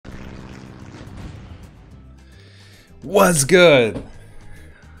What's good?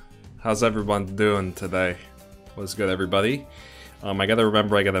 How's everyone doing today? What's good, everybody? I gotta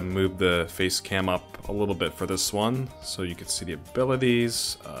remember I gotta move the face cam up a little bit for this one so you can see the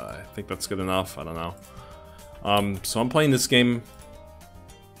abilities. I think that's good enough. I don't know. So I'm playing this game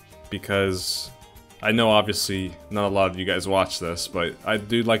because I know obviously not a lot of you guys watch this, but I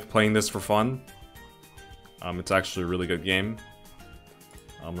do like playing this for fun. It's actually a really good game.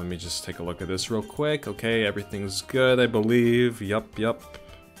 Let me just take a look at this real quick. Okay, everything's good, I believe. Yup.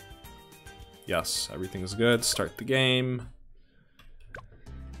 Yes, everything's good. Start the game.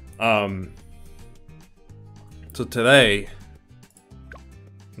 So today,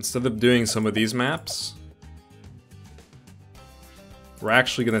 instead of doing some of these maps, we're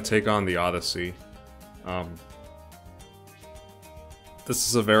actually gonna take on the Odyssey. This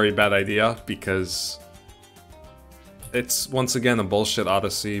is a very bad idea because it's once again a bullshit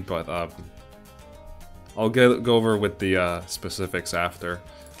Odyssey, but I'll go over with the specifics after.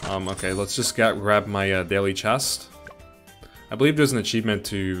 Okay, let's just grab my daily chest. I believe there's an achievement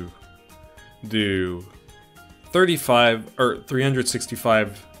to do 35 or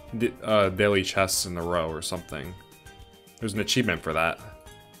 365 daily chests in a row or something. There's an achievement for that.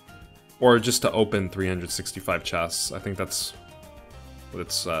 Or just to open 365 chests. I think that's what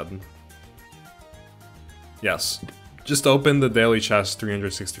it said. Yes. Just open the daily chest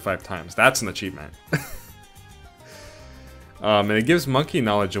 365 times. That's an achievement. And it gives monkey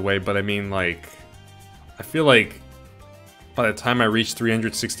knowledge away, but I mean, like, I feel like by the time I reach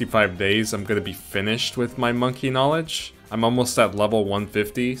 365 days, I'm gonna be finished with my monkey knowledge. I'm almost at level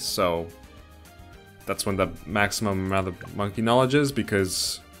 150, so that's when the maximum amount of monkey knowledge is,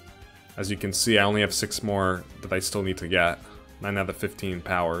 because as you can see, I only have 6 more that I still need to get. 9 out of 15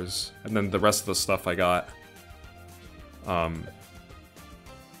 powers, and then the rest of the stuff I got.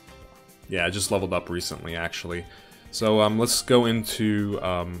 Yeah, I just leveled up recently, actually. So, let's go into,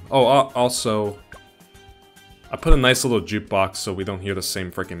 also, I put a nice little jukebox so we don't hear the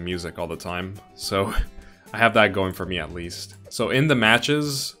same freaking music all the time. So, I have that going for me at least. So, in the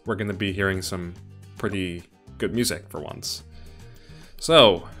matches, we're gonna be hearing some pretty good music for once.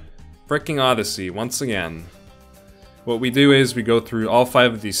 So, freaking Odyssey, once again. What we do is we go through all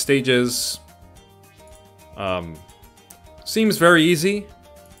 5 of these stages. Seems very easy.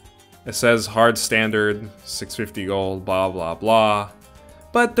 It says hard standard, 650 gold, blah blah blah.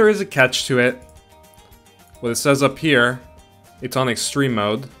 But there is a catch to it. What it says up here, it's on extreme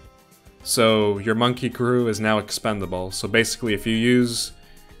mode. So your monkey crew is now expendable. So basically if you use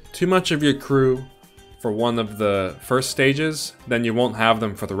too much of your crew for one of the first stages, then you won't have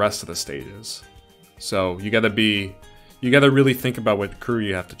them for the rest of the stages. So you gotta really think about what crew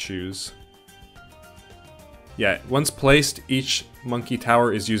you have to choose. Yeah, once placed, each monkey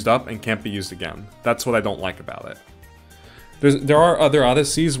tower is used up and can't be used again. That's what I don't like about it. There are other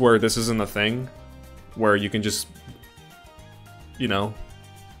Odysseys where this isn't a thing, where you can just, you know,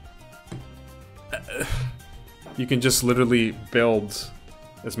 you can just literally build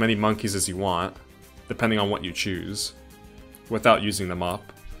as many monkeys as you want, depending on what you choose, without using them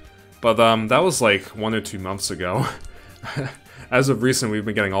up. But that was like 1 or 2 months ago. As of recent, we've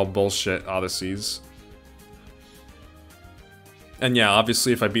been getting all bullshit Odysseys. And yeah,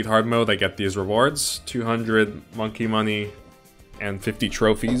 obviously if I beat hard mode, I get these rewards. 200 monkey money and 50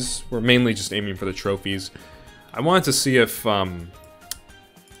 trophies. We're mainly just aiming for the trophies. I wanted to see if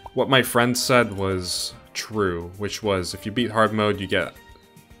what my friend said was true, which was if you beat hard mode, you get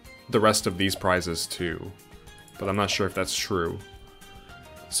the rest of these prizes too. But I'm not sure if that's true.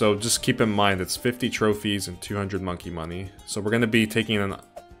 So just keep in mind, it's 50 trophies and 200 monkey money. So we're going to be taking a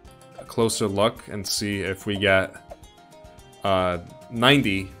closer look and see if we get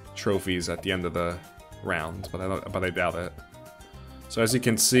 90 trophies at the end of the round, but I doubt it. So as you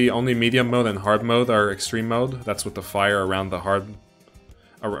can see, only medium mode and hard mode are extreme mode. That's what the fire around the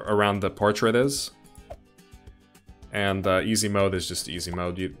portrait is. And easy mode is just easy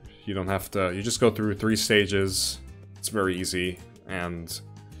mode. You don't have to. You just go through 3 stages. It's very easy, and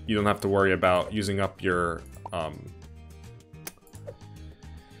you don't have to worry about using up your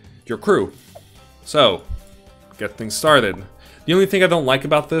crew. So, get things started. The only thing I don't like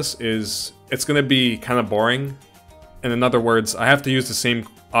about this is it's going to be kind of boring. And in other words, I have to use the same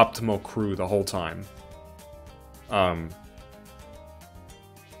optimal crew the whole time. Like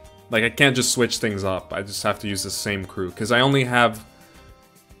I can't just switch things up. I just have to use the same crew because I only have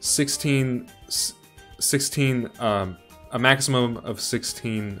 16 a maximum of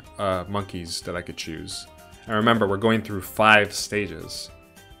 16 monkeys that I could choose. And remember, we're going through 5 stages.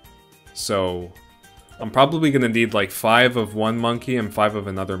 So I'm probably gonna need like 5 of one monkey and 5 of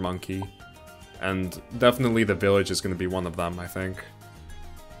another monkey. And definitely the village is going to be one of them, I think.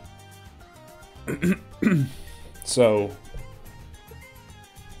 So...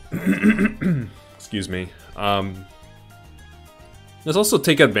 excuse me. Let's also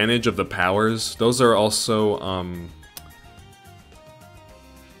take advantage of the powers. Those are also,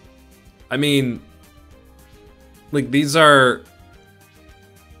 I mean... like, these are...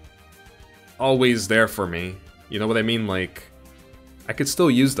 always there for me. You know what I mean? Like, I could still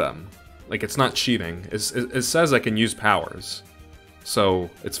use them. Like, it's not cheating. It says I can use powers. So,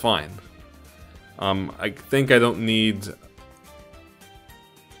 it's fine. I think I don't need...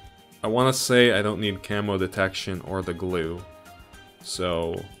 I want to say I don't need camo detection or the glue.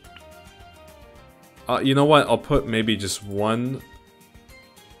 So... you know what? I'll put maybe just one...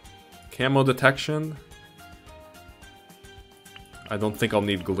 camo detection. I don't think I'll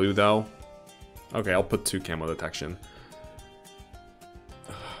need glue, though. Okay, I'll put 2 camo detection.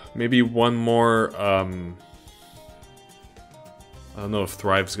 Maybe one more, I don't know if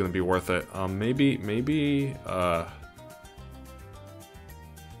Thrive's gonna be worth it. Maybe,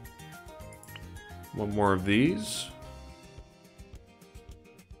 one more of these.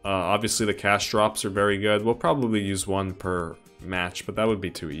 Obviously the cash drops are very good. We'll probably use 1 per match, but that would be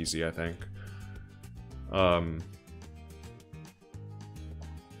too easy, I think.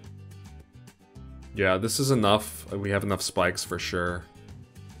 Yeah, this is enough. We have enough spikes for sure.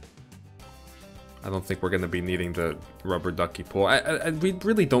 I don't think we're going to be needing the rubber ducky pool. We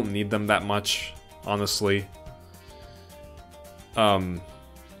really don't need them that much, honestly. The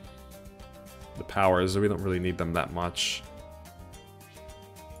powers, we don't really need them that much.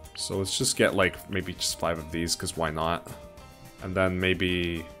 So let's just get, like, maybe just 5 of these, because why not? And then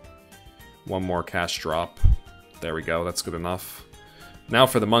maybe 1 more cash drop. There we go, that's good enough. Now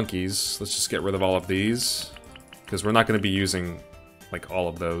for the monkeys, let's just get rid of all of these, because we're not going to be using, like, all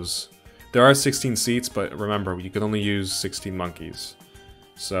of those. There are 16 seats, but remember, you can only use 16 monkeys.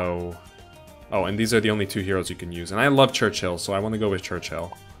 So... oh, and these are the only 2 heroes you can use. And I love Churchill, so I want to go with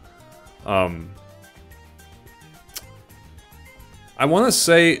Churchill. I want to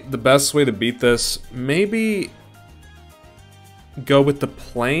say the best way to beat this, maybe go with the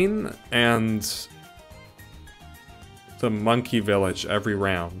plane and the monkey village every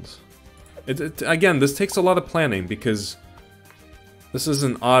round. Again, this takes a lot of planning because this is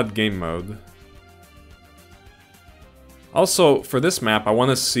an odd game mode. Also, for this map, I want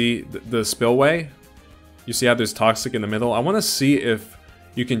to see the spillway. You see how there's toxic in the middle? I want to see if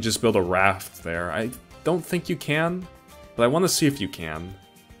you can just build a raft there. I don't think you can, but I want to see if you can.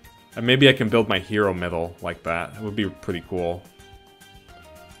 And maybe I can build my hero middle like that. It would be pretty cool.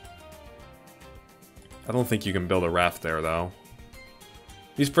 I don't think you can build a raft there, though.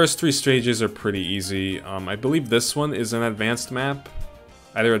 These first 3 stages are pretty easy. I believe this one is an advanced map.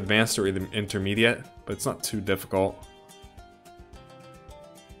 Either advanced or intermediate, but it's not too difficult.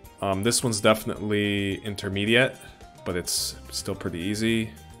 This one's definitely intermediate, but it's still pretty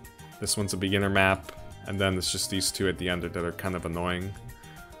easy. This one's a beginner map, and then it's just these 2 at the end that are kind of annoying.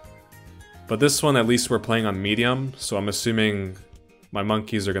 But this one, at least we're playing on medium, so I'm assuming my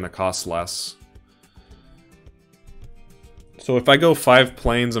monkeys are going to cost less. So if I go 5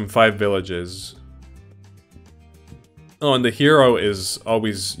 planes and 5 villages... oh, and the hero is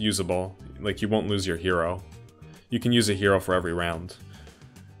always usable. Like, you won't lose your hero. You can use a hero for every round.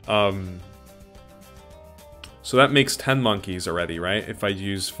 So that makes 10 monkeys already, right? If I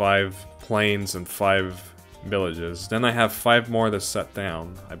use 5 planes and 5 villages. Then I have 5 more to set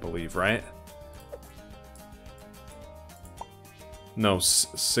down, I believe, right? No,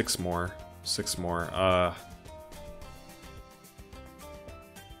 6 more. 6 more.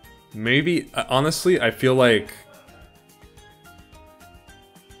 Maybe, honestly, I feel like...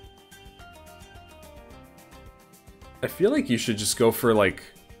 I feel like you should just go for, like...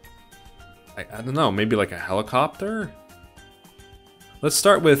 I don't know, maybe like a helicopter? Let's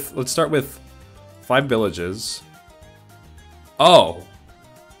start with 5 villages. Oh!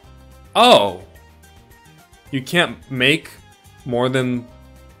 Oh! You can't make more than...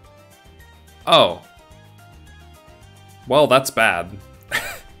 oh. Well, that's bad.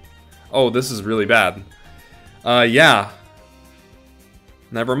 Oh, this is really bad. Yeah.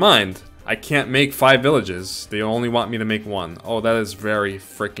 Never mind. I can't make 5 villages. They only want me to make 1. Oh, that is very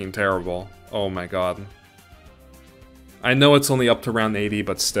freaking terrible. Oh my god. I know it's only up to round 80,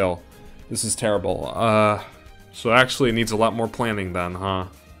 but still. This is terrible. So actually it needs a lot more planning then, huh?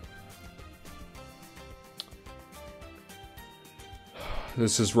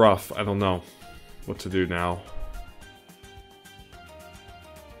 This is rough. I don't know what to do now.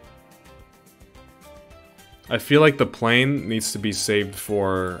 I feel like the plane needs to be saved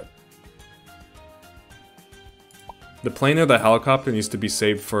for The plane or the helicopter needs to be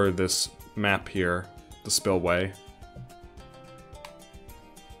saved for this map here, the spillway.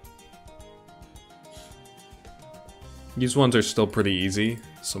 These ones are still pretty easy,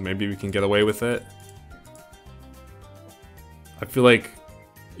 so maybe we can get away with it. I feel like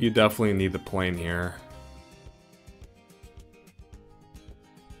you definitely need the plane here.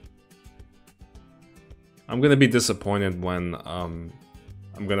 I'm gonna be disappointed when I'm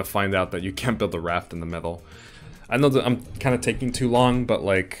gonna find out that you can't build a raft in the middle. I know that I'm kind of taking too long, but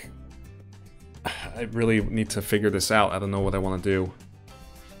like, I really need to figure this out. I don't know what I want to do.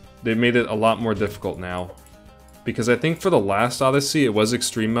 They made it a lot more difficult now. Because I think for the last Odyssey, it was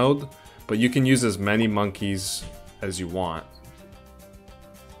extreme mode, but you can use as many monkeys as you want.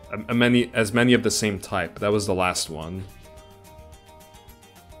 As many of the same type. That was the last one.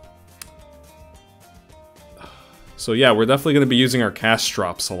 So yeah, we're definitely going to be using our cast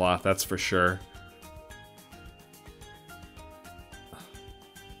drops a lot, that's for sure.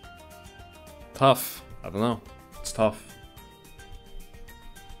 Tough. I don't know. It's tough.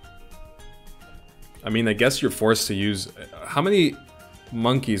 I mean, I guess you're forced to use... How many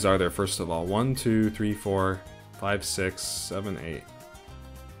monkeys are there, first of all? 1, 2, 3, 4, 5, 6, 7, 8,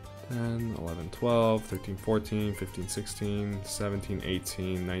 10, 11, 12, 13, 14, 15, 16, 17,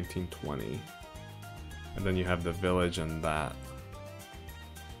 18, 19, 20. And then you have the village and that.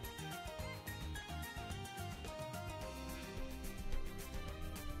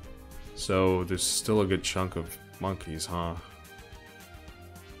 So there's still a good chunk of monkeys, huh?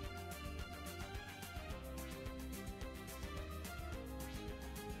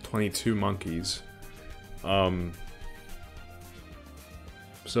 $22 monkeys.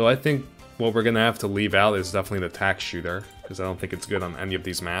 So I think what we're gonna have to leave out is definitely the tack shooter, because I don't think it's good on any of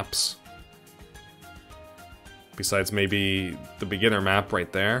these maps. Besides maybe the beginner map right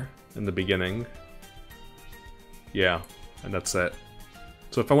there, in the beginning. Yeah, and that's it.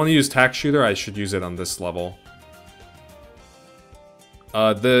 So if I want to use tack shooter, I should use it on this level.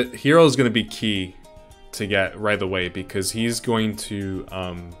 The hero is going to be key to get right away, because he's going to...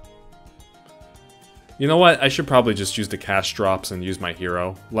 You know what? I should probably just use the cast drops and use my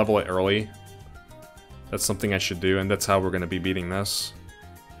hero. Level it early. That's something I should do, and that's how we're going to be beating this.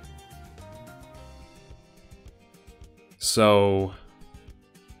 So...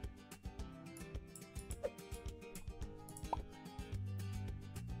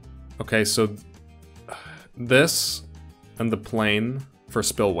 Okay, so... This and the plane for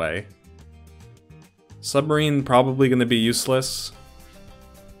spillway. Submarine probably going to be useless.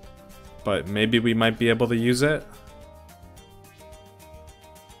 But maybe we might be able to use it.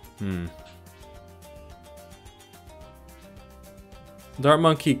 Dart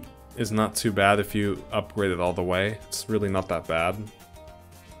Monkey is not too bad if you upgrade it all the way. It's really not that bad.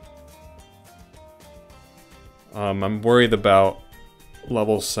 I'm worried about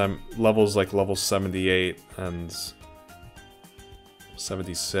levels like level 78 and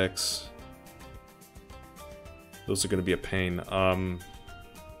 76. Those are going to be a pain.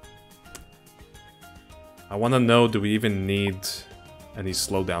 I want to know, do we even need any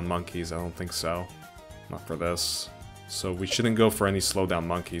slowdown monkeys? I don't think so. Not for this. So we shouldn't go for any slowdown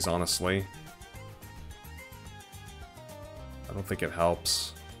monkeys, honestly. I don't think it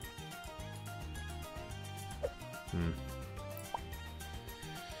helps.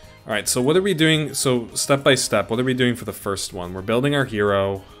 Alright, so what are we doing? So, step by step, what are we doing for the first one? We're building our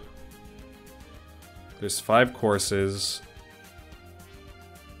hero. There's 5 courses.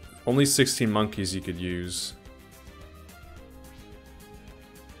 Only 16 monkeys you could use.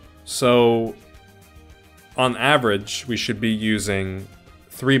 So, on average, we should be using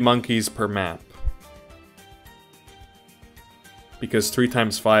 3 monkeys per map. Because 3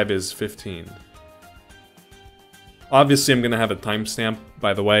 times 5 is 15. Obviously, I'm going to have a timestamp,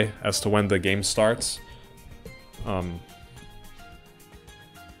 by the way, as to when the game starts.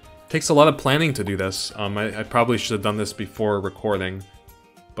 Takes a lot of planning to do this. I probably should have done this before recording.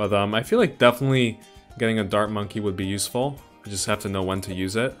 But I feel like definitely getting a dart monkey would be useful. I just have to know when to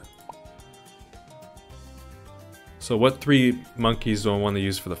use it. So what 3 monkeys do I want to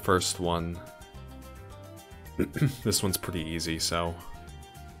use for the first one? This one's pretty easy, so...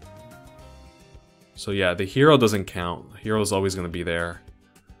 So yeah, the hero doesn't count. The hero's always going to be there.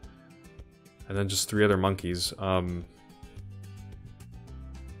 And then just 3 other monkeys.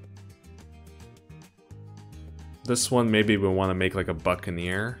 This one, maybe we want to make like a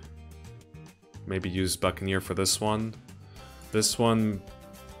buccaneer. Maybe use buccaneer for this one. This one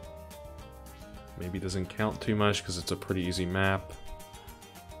maybe doesn't count too much because it's a pretty easy map.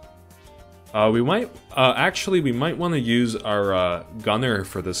 We might actually we might want to use our gunner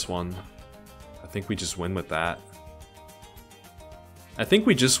for this one. I think we just win with that. I think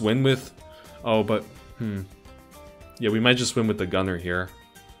we just win with... Oh, but... Yeah, we might just win with the gunner here.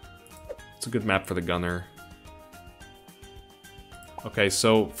 It's a good map for the gunner. Okay,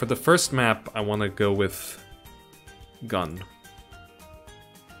 so for the first map, I want to go with gun.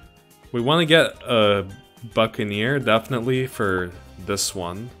 We want to get a buccaneer, definitely, for this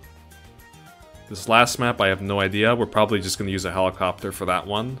one. This last map, I have no idea. We're probably just going to use a helicopter for that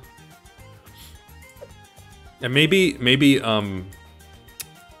one. And maybe,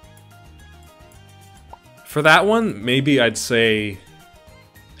 for that one, maybe I'd say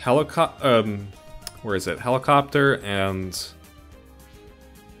where is it? Helicopter and...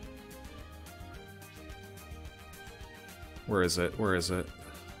 Where is it? Where is it?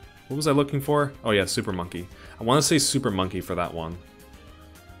 What was I looking for? Oh yeah, Super Monkey. I want to say Super Monkey for that one.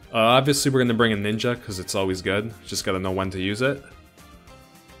 Obviously we're going to bring a ninja, because it's always good. Just got to know when to use it.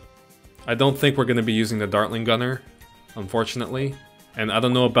 I don't think we're going to be using the Dartling Gunner, unfortunately. And I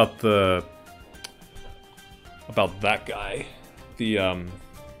don't know about the... about that guy. The,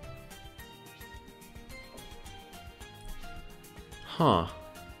 Huh.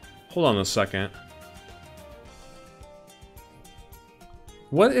 Hold on a second.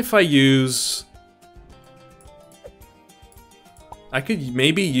 What if I use... I could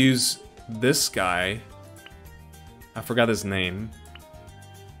maybe use this guy. I forgot his name.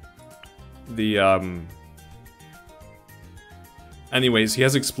 The, Anyways, he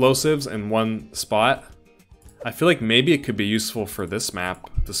has explosives in one spot. I feel like maybe it could be useful for this map,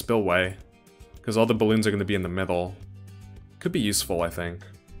 the spillway. Because all the balloons are going to be in the middle. Could be useful, I think.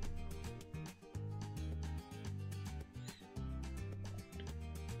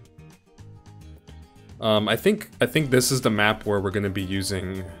 I think this is the map where we're going to be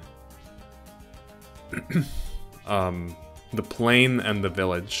using the plane and the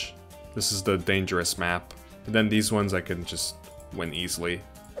village. This is the dangerous map. And then these ones I can just win easily.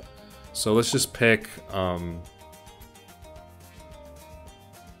 So let's just pick,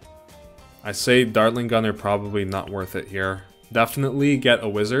 I say Dartling Gunner probably not worth it here. Definitely get a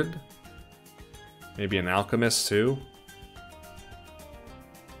wizard. Maybe an alchemist too.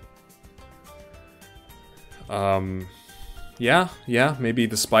 Yeah, maybe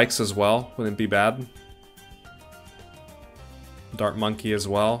the spikes as well. Wouldn't be bad. Dart Monkey as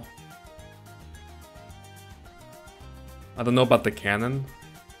well. I don't know about the cannon.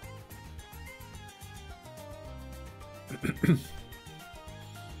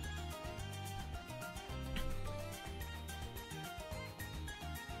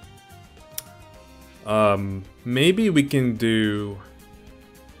 Maybe we can do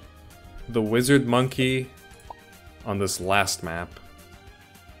the Wizard Monkey on this last map.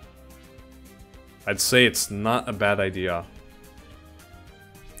 I'd say it's not a bad idea.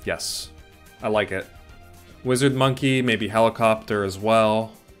 Yes, I like it. Wizard Monkey, maybe helicopter as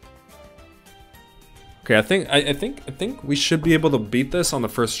well. Okay, I think we should be able to beat this on the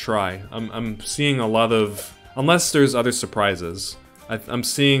first try. I'm seeing a lot of, unless there's other surprises. I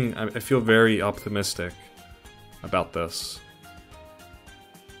feel very optimistic about this.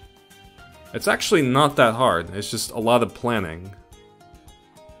 It's actually not that hard. It's just a lot of planning.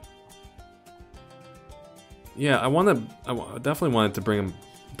 Yeah, I definitely wanted to bring a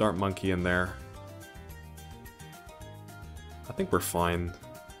Dart Monkey in there. I think we're fine.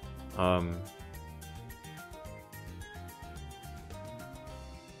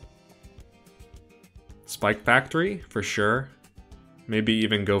 Spike Factory, for sure. Maybe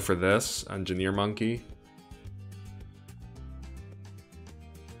even go for this, Engineer Monkey.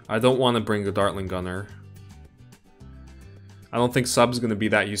 I don't want to bring the Dartling Gunner. I don't think sub's going to be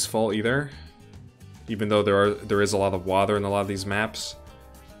that useful either. Even though there is a lot of water in a lot of these maps.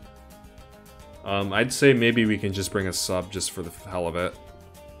 I'd say maybe we can just bring a sub just for the hell of it.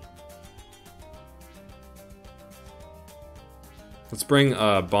 Let's bring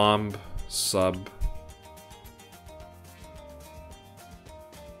a bomb sub.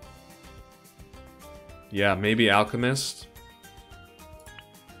 Yeah, maybe Alchemist.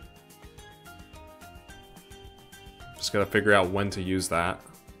 Just gotta figure out when to use that.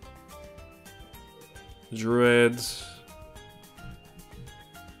 Druid.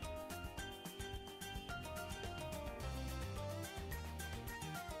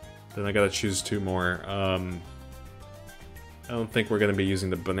 Then I gotta choose two more. I don't think we're gonna be using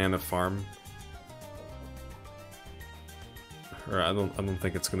the banana farm. Or I don't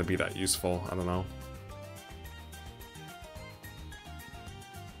think it's gonna be that useful. I don't know.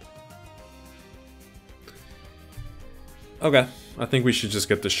 Okay, I think we should just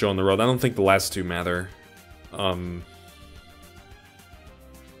get the show on the road. I don't think the last two matter.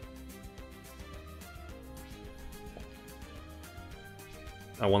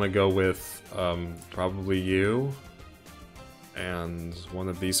 I want to go with probably you and one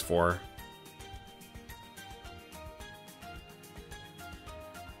of these four.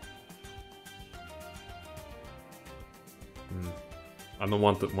 I don't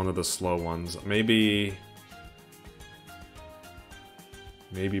want one of the slow ones. Maybe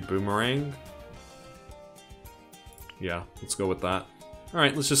Boomerang? Yeah, let's go with that.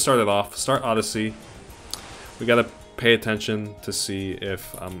 Alright, let's just start it off. Start Odyssey. We gotta pay attention to see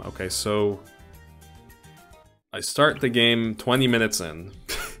if... okay, so... I start the game 20 minutes in.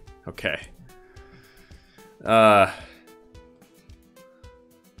 Okay.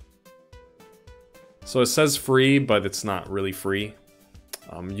 So it says free, but it's not really free.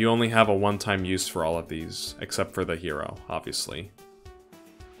 You only have a one-time use for all of these, except for the hero, obviously.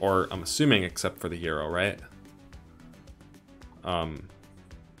 Or, I'm assuming except for the hero, right? I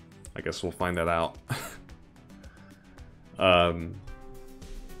guess we'll find that out. I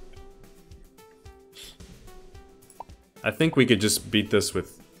think we could just beat this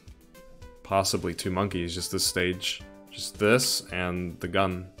with possibly 2 monkeys, just this stage. Just this and the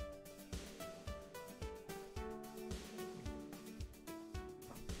gun.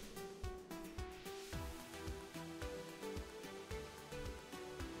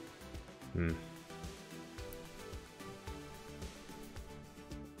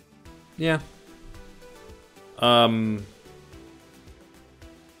 Yeah.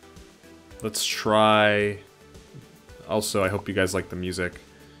 Let's try... Also, I hope you guys like the music.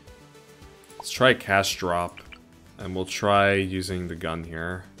 Let's try Cash Drop, and we'll try using the gun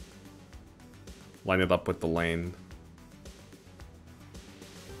here. Line it up with the lane.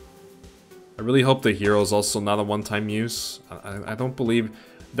 I really hope the hero is also not a one-time use. I don't believe...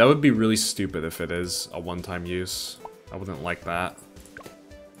 That would be really stupid if it is a one-time use. I wouldn't like that.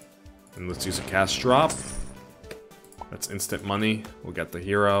 And let's use a Cash Drop. That's instant money. We'll get the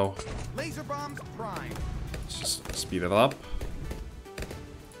hero. Laser bombs prime. Let's just speed it up.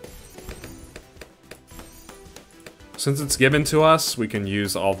 Since it's given to us, we can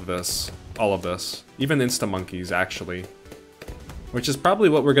use all of this. Even Insta Monkeys, actually. Which is probably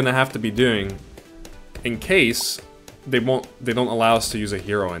what we're gonna have to be doing in case they don't allow us to use a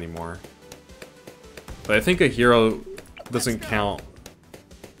hero anymore. But I think a hero doesn't count,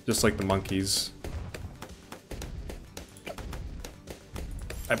 just like the monkeys.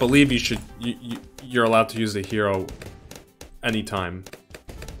 I believe you're allowed to use the hero anytime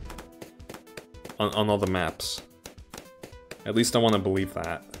on all the maps. At least I want to believe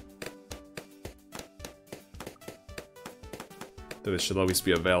that. That it should always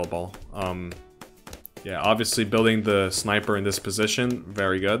be available. Yeah, obviously building the sniper in this position,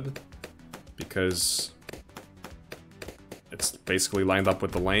 very good. Because it's basically lined up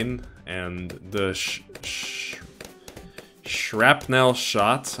with the lane. And the shrapnel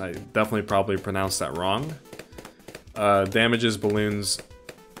shot, I definitely probably pronounced that wrong. Damages balloons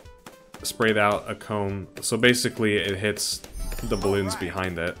sprayed out a cone. So basically it hits the balloons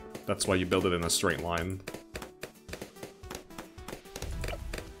behind it. That's why you build it in a straight line.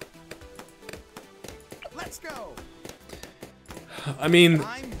 Let's go. I mean,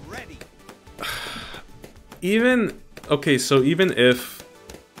 I'm ready. okay, so even if,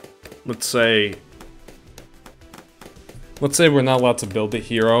 let's say we're not allowed to build a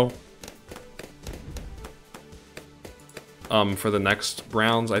hero for the next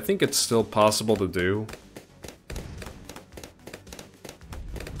rounds, I think it's still possible to do.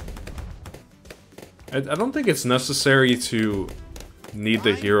 I don't think it's necessary to need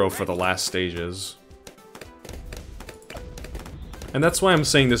the hero for the last stages. And that's why I'm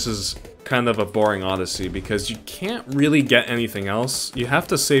saying this is kind of a boring Odyssey, because you can't really get anything else. You have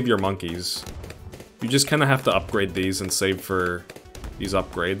to save your monkeys. You just kind of have to upgrade these and save for these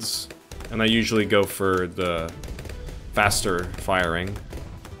upgrades. And I usually go for the faster firing.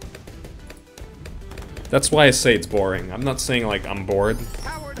 That's why I say it's boring. I'm not saying like I'm bored.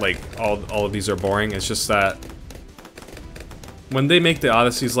 Like all of these are boring. It's just that when they make the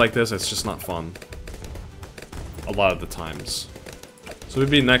Odysseys like this, it's just not fun. A lot of the times. So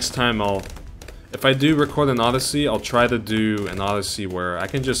maybe next time if I do record an Odyssey, I'll try to do an Odyssey where I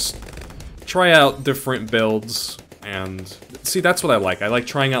can just try out different builds, and see, that's what I like. I like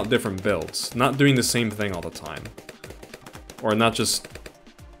trying out different builds, not doing the same thing all the time. Or not just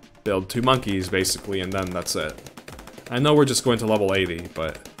build 2 monkeys, basically, and then that's it. I know we're just going to level 80,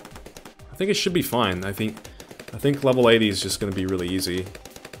 but I think it should be fine. I think level 80 is just going to be really easy.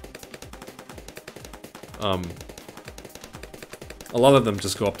 A lot of them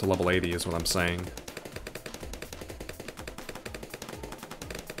just go up to level 80 is what I'm saying.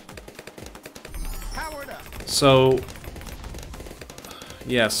 So,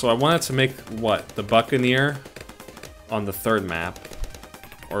 Yeah, so I wanted to make, what, the Buccaneer on the third map.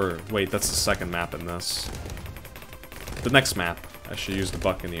 Or, wait, that's the second map in this. The next map, I should use the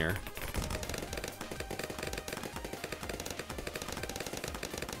Buccaneer.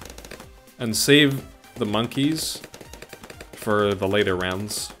 And save the monkeys for the later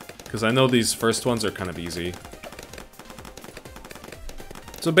rounds. Because I know these first ones are kind of easy.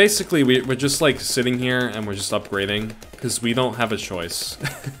 So basically, we're just like sitting here and we're just upgrading. Because we don't have a choice.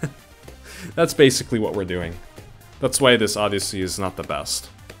 That's basically what we're doing. That's why this Odyssey is not the best.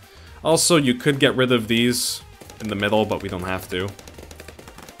 Also, you could get rid of these in the middle, but we don't have to.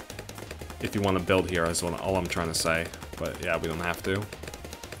 If you want to build here, is all I'm trying to say. But yeah, we don't have to.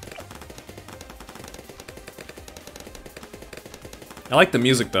 I like the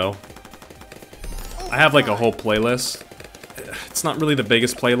music though. I have like a whole playlist. It's not really the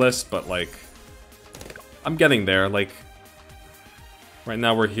biggest playlist, but like, I'm getting there. Like, right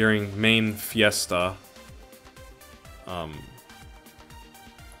now we're hearing Main Fiesta.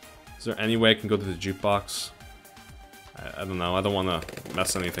 Is there any way I can go to the jukebox? I don't know. I don't want to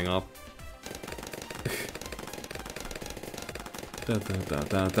mess anything up.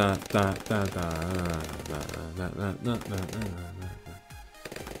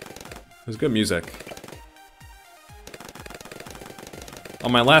 It was good music.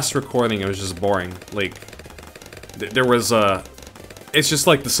 On my last recording, it was just boring. Like, there was a... It's just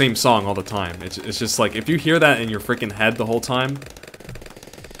like the same song all the time. It's just like, if you hear that in your freaking head the whole time...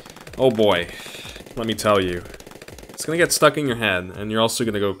 Oh boy. Let me tell you. It's gonna get stuck in your head, and you're also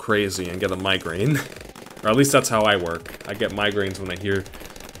gonna go crazy and get a migraine. Or at least that's how I work. I get migraines when I hear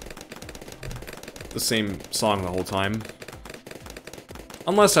the same song the whole time.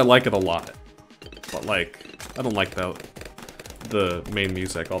 Unless I like it a lot. But like, I don't like the main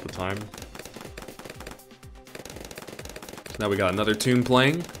music all the time. Now we got another tune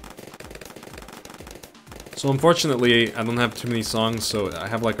playing. So unfortunately, I don't have too many songs, so I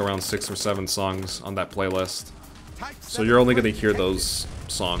have like around 6 or 7 songs on that playlist. So you're only gonna hear those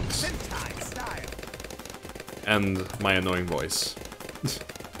songs. And my annoying voice.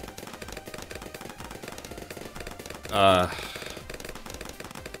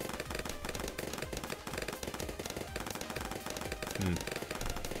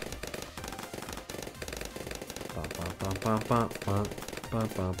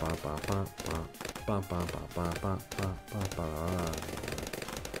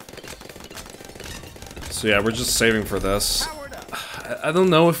 So yeah, we're just saving for this. I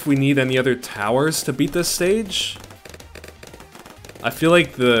don't know if we need any other towers to beat this stage. I feel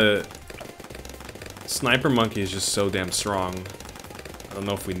like the Sniper Monkey is just so damn strong. I don't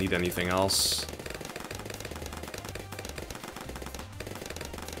know if we need anything else.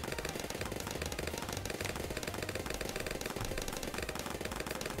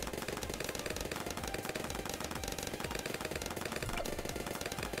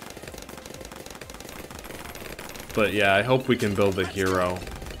 But yeah, I hope we can build a hero.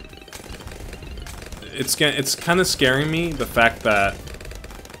 It's kind of scaring me, the fact that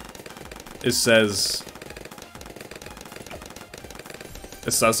it says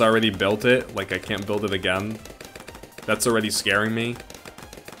I already built it, like I can't build it again. That's already scaring me.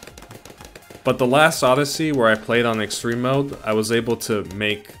 But the last Odyssey, where I played on extreme mode, I was able to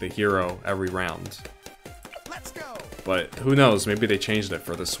make the hero every round. Let's go. But who knows, maybe they changed it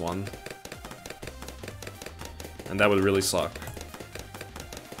for this one. And that would really suck.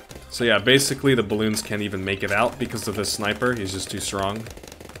 So yeah, basically the balloons can't even make it out because of the sniper. He's just too strong.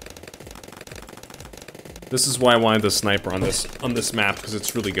 This is why I wanted the sniper on this map, because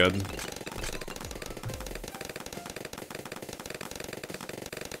it's really good.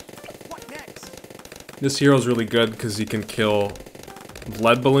 What next? This hero's really good because he can kill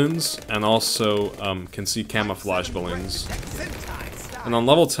lead balloons and also can see camouflage balloons. And on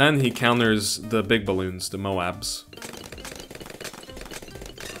level 10, he counters the big balloons, the Moabs.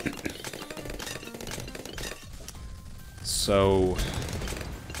 So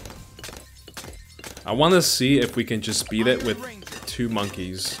I want to see if we can just beat it with 2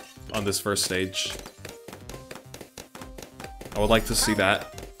 monkeys on this first stage. I would like to see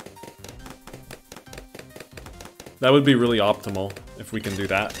that. That would be really optimal if we can do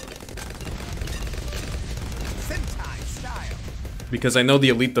that. Because I know the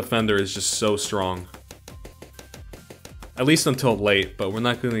Elite Defender is just so strong. At least until late, but we're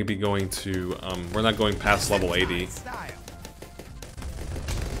not going to be going to, we're not going past level 80.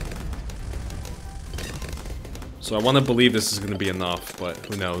 So I want to believe this is going to be enough, but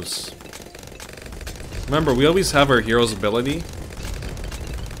who knows. Remember, we always have our hero's ability.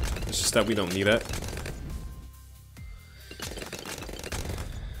 It's just that we don't need it.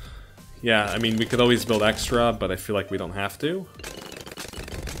 Yeah, I mean, we could always build extra, but I feel like we don't have to.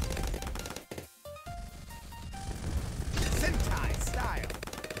 Sentai style.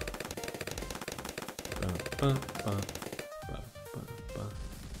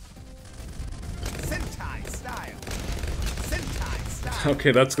 Sentai style. Sentai style.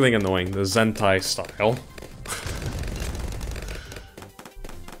 Okay, that's getting annoying. The Zentai style.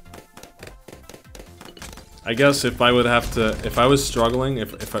 I guess if I would have to, if I was struggling,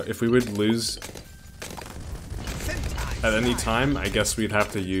 if we would lose at any time, I guess we'd have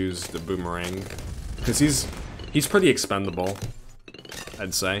to use the boomerang, because he's pretty expendable,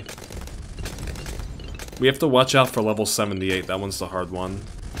 I'd say. We have to watch out for level 78. That one's the hard one,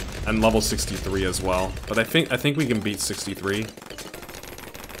 and level 63 as well. But I think we can beat 63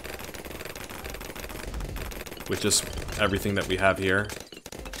 with just everything that we have here.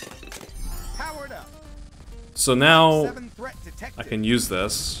 Powered up. So now 7 threat detected. I can use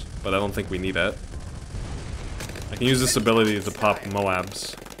this, but I don't think we need it. I can use this ability to pop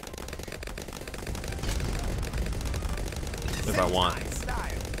Moabs if I want.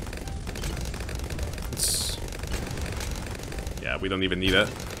 It's, yeah, we don't even need it.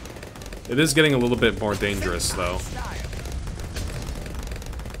 It is getting a little bit more dangerous though.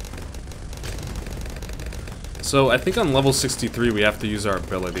 So I think on level 63 we have to use our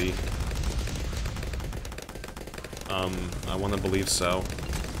ability. I want to believe so.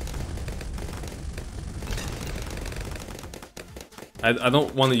 I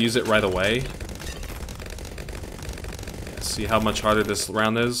don't want to use it right away. Yeah, see how much harder this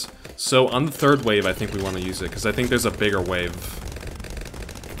round is? So on the third wave I think we want to use it, because I think there's a bigger wave.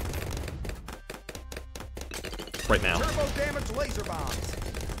 Right now. Turbo damage laser bombs.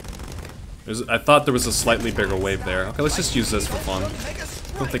 I thought there was a slightly bigger wave there. Okay, let's just use this for fun. I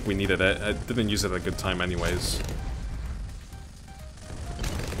don't think we needed it. I didn't use it at a good time anyways.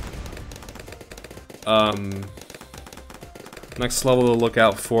 Next level to look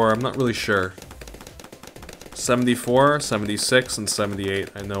out for, I'm not really sure. 74, 76, and 78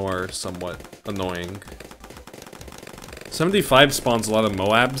 I know are somewhat annoying. 75 spawns a lot of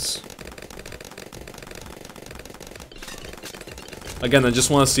Moabs. Again, I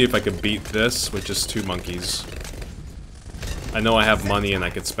just want to see if I could beat this with just 2 monkeys. I know I have money and I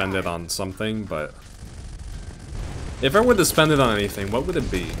could spend it on something, but... if I were to spend it on anything, what would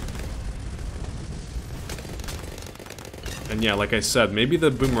it be? And yeah, like I said, maybe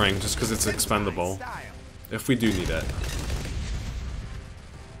the boomerang just because it's expendable. If we do need it.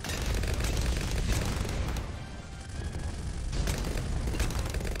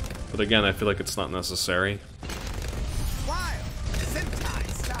 But again, I feel like it's not necessary.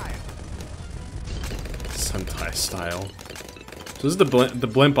 Sentai style. So this is the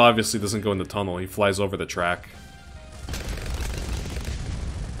blimp obviously doesn't go in the tunnel, he flies over the track.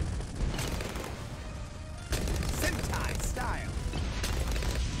 Sentai style.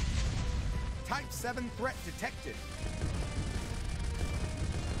 Type 7 threat detected.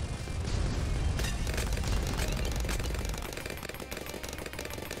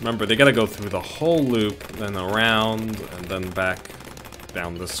 Remember, they gotta go through the whole loop, then around, and then back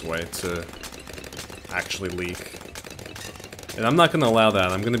down this way to actually leak. And I'm not gonna allow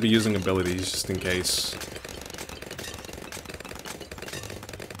that. I'm gonna be using abilities just in case.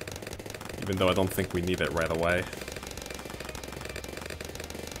 Even though I don't think we need it right away.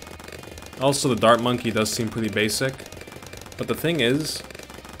 Also, the dart monkey does seem pretty basic. But the thing is,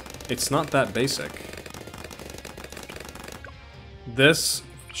 it's not that basic. This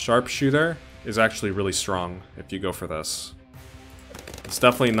sharpshooter is actually really strong if you go for this. It's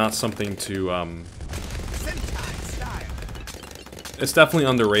definitely not something to, it's definitely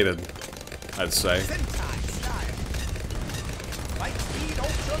underrated, I'd say.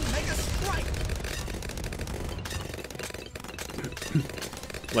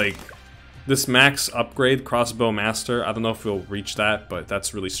 Like, this max upgrade, Crossbow Master, I don't know if we'll reach that, but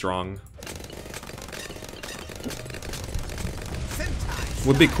that's really strong.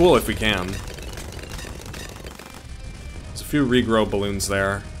 Would be cool if we can. There's a few regrow balloons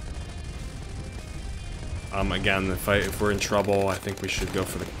there. Again, if we're in trouble, I think we should go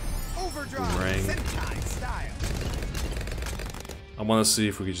for the boomerang. I want to see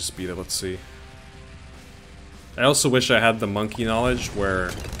if we could just beat it. Let's see. I also wish I had the monkey knowledge where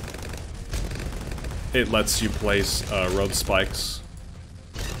it lets you place road spikes.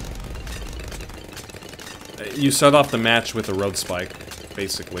 You start off the match with a road spike,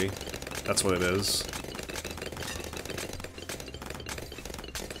 basically. That's what it is.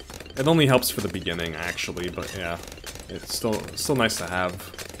 It only helps for the beginning, actually, but yeah, it's still nice to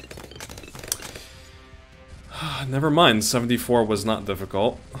have. Never mind, 74 was not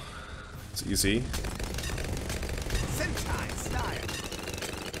difficult. It's easy. Sentai style.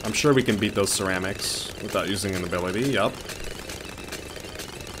 I'm sure we can beat those ceramics without using an ability, yup.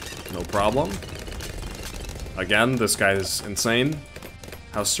 No problem. Again, this guy is insane.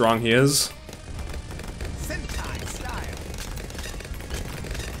 How strong he is. Sentai style.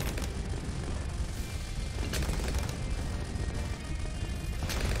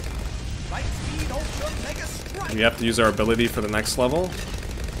 Light speed ultra mega strike. We have to use our ability for the next level.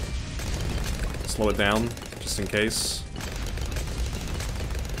 Slow it down, just in case.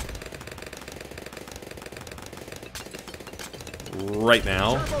 Right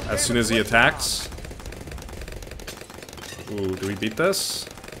now, as soon as he attacks. Ooh, do we beat this?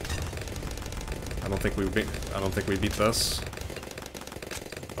 I don't think we beat this.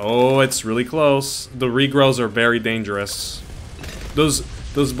 Oh, it's really close. The regrows are very dangerous. Those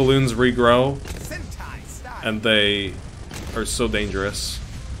balloons regrow, Sentai style. and they are so dangerous.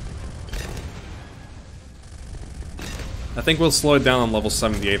 I think we'll slow it down on level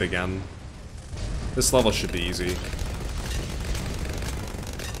 78 again. This level should be easy.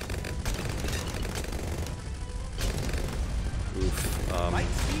 Oof. Light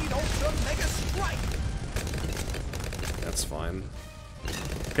speed ultra mega strike. That's fine.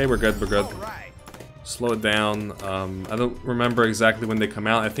 Okay, we're good, we're good. All right. Slow it down. I don't remember exactly when they come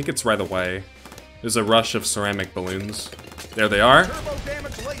out. I think it's right away. There's a rush of ceramic balloons. There they are. Turbo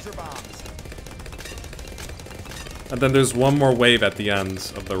damage laser bombs. And then there's one more wave at the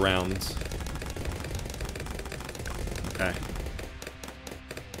end of the round. Okay.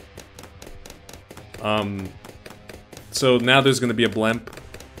 So now there's gonna be a blimp,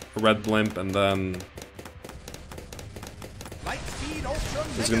 a red blimp, and then Light speed ultra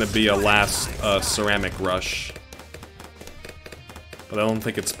there's mega gonna be a strike. last ceramic rush. But I don't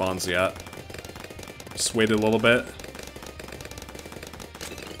think it spawns yet. Just wait a little bit.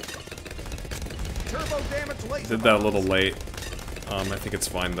 Turbo damage laser Did that a bombs. little late. I think it's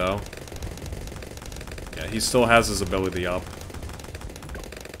fine though. Yeah, he still has his ability up.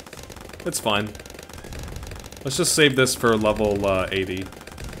 It's fine. Let's just save this for level 80.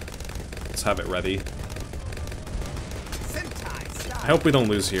 Let's have it ready. Sentai style. I hope we don't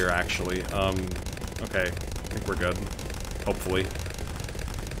lose here, actually. Okay. I think we're good. Hopefully.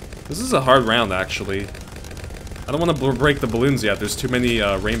 This is a hard round, actually. I don't want to break the balloons yet. There's too many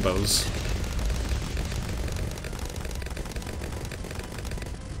rainbows.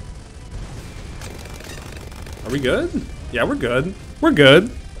 Are we good? Yeah, we're good. We're good.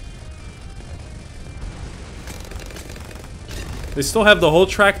 They still have the whole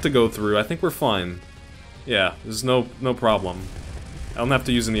track to go through. I think we're fine. Yeah, there's no problem. I don't have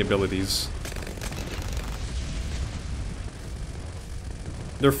to use any abilities.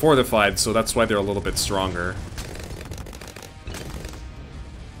 They're fortified, so that's why they're a little bit stronger.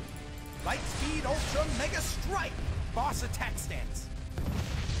 Light speed ultra mega strike. Boss attack stance.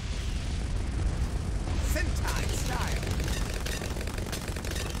 Sentai style.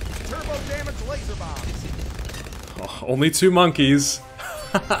 Turbo damage laser bombs. Oh, only 2 monkeys.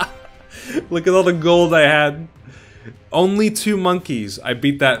 Look at all the gold I had. Only 2 monkeys. I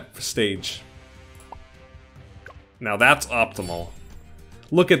beat that stage. Now that's optimal.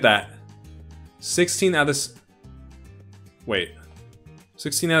 Look at that. 16 out of... Wait.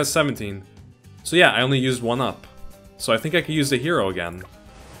 16 out of 17. So yeah, I only used 1 up. So I think I could use the hero again.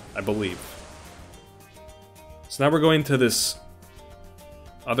 I believe. So now we're going to this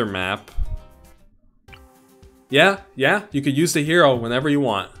other map. Yeah, you could use the hero whenever you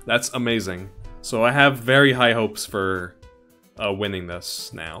want. That's amazing. So I have very high hopes for winning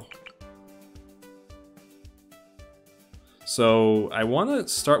this now. So I want to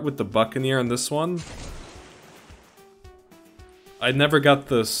start with the Buccaneer on this one. I never got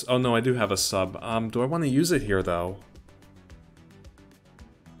this. Oh no, I do have a sub. Do I want to use it here though?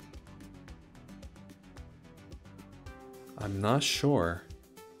 I'm not sure.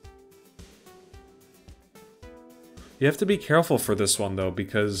 You have to be careful for this one though,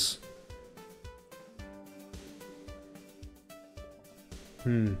 because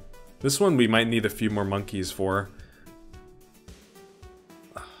this one we might need a few more monkeys for.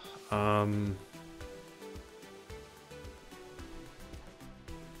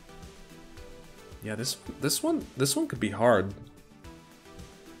 Yeah, this one could be hard.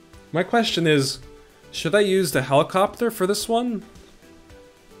 My question is, should I use the helicopter for this one?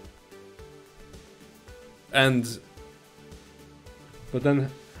 But then,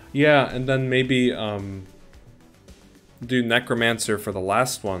 yeah, and then maybe do Necromancer for the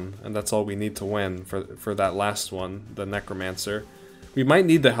last one, and that's all we need to win for that last one, the Necromancer. We might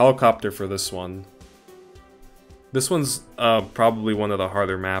need the helicopter for this one. This one's probably one of the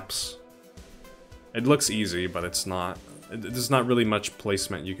harder maps. It looks easy, but it's not. There's not really much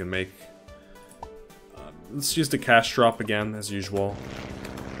placement you can make. Let's use the cash drop again, as usual.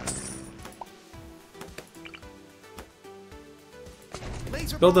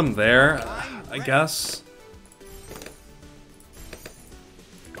 Build them there, I guess.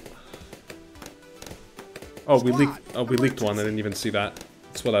 Oh, we leaked one. I didn't even see that.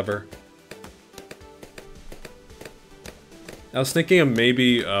 It's whatever. I was thinking of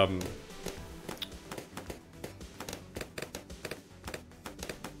maybe, I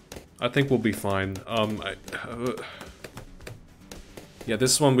think we'll be fine. Yeah,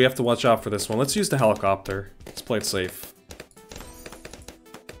 this one, we have to watch out for this one. Let's use the helicopter. Let's play it safe.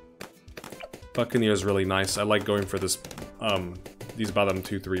 Buccaneer is really nice. I like going for this, these bottom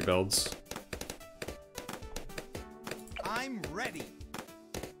 2-3 builds. I'm ready.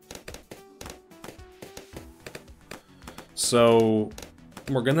 So,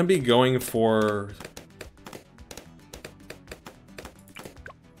 we're gonna be going for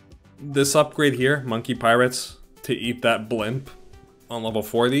this upgrade here, Monkey Pirates, to eat that blimp on level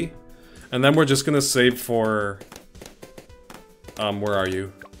 40. And then we're just gonna save for, where are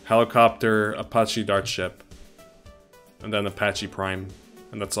you? Helicopter, Apache Dart Ship, and then Apache Prime.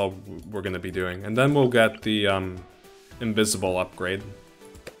 And that's all we're gonna be doing. And then we'll get the, invisible upgrade.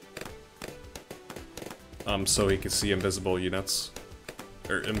 So he can see invisible units.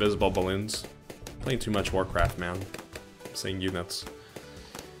 Or invisible balloons. Playing too much Warcraft, man. I'm saying units.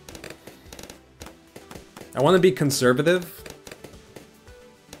 I want to be conservative.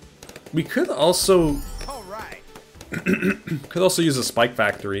 We could also... Alright. could also use a spike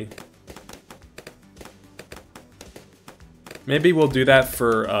factory. Maybe we'll do that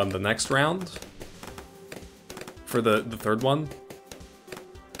for the next round. For the third one.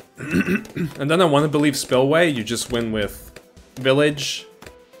 And then I want to believe Spillway, you just win with Village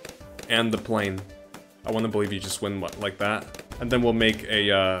and the plane. I want to believe you just win like that. And then we'll make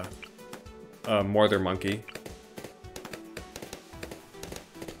a Mortar Monkey.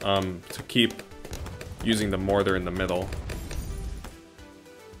 To keep using the mortar in the middle.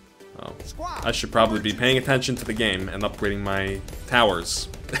 Oh. I should probably be paying attention to the game and upgrading my towers.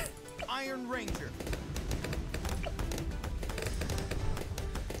 Iron Ranger.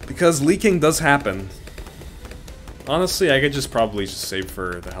 Because leaking does happen. Honestly, I could just probably just save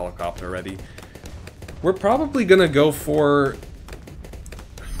for the helicopter already. We're probably gonna go for...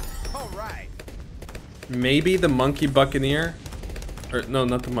 Alright. Maybe the Monkey Buccaneer? Or, no,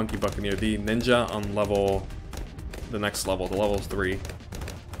 not the Monkey Buccaneer, the Ninja on level... the next level, the level 3.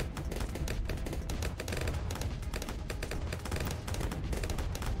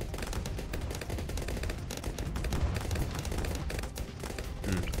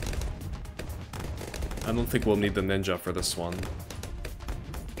 I don't think we'll need the Ninja for this one.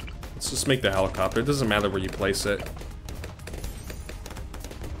 Let's just make the helicopter. It doesn't matter where you place it.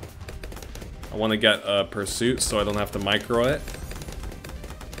 I want to get a Pursuit so I don't have to micro it.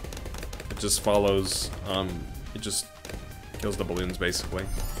 It just follows, it just kills the balloons basically.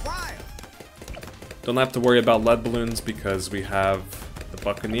 Don't have to worry about lead balloons because we have the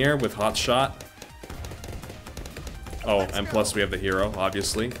Buccaneer with Hot Shot. Oh, and plus we have the hero,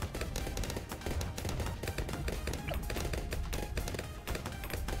 obviously.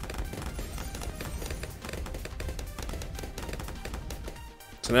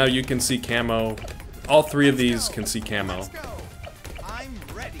 So now you can see camo. All three of these can see camo. I'm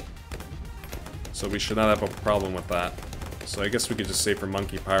ready. So we should not have a problem with that. So I guess we could just save for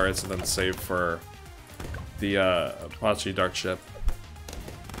Monkey Pirates and then save for the Apache Dark Ship.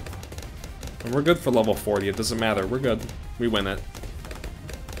 And we're good for level 40, it doesn't matter, we're good. We win it.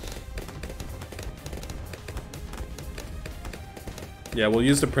 Yeah, we'll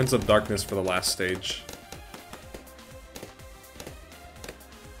use the Prince of Darkness for the last stage.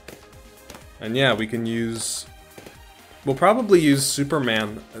 And yeah, we can use... We'll probably use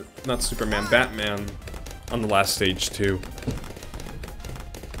Superman, not Superman, Batman on the last stage too.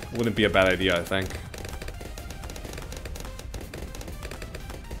 Wouldn't be a bad idea, I think.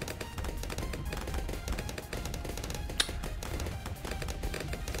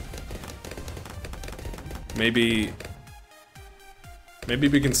 Maybe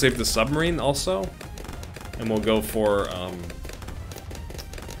we can save the submarine also, and we'll go for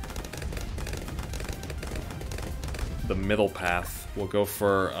the middle path. We'll go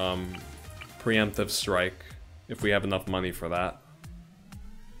for preemptive strike if we have enough money for that.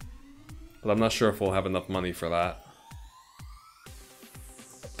 But I'm not sure if we'll have enough money for that.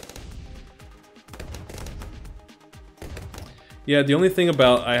 Yeah, the only thing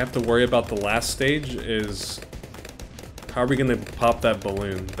I have to worry about the last stage is how are we gonna pop that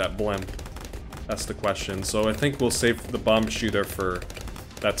balloon, that blimp? That's the question. So I think we'll save the bomb shooter for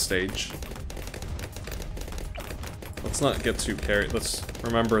that stage. Let's not get too carried. Let's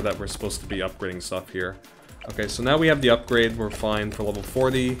remember that we're supposed to be upgrading stuff here. Okay, so now we have the upgrade. We're fine for level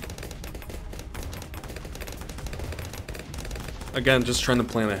 40. Again, just trying to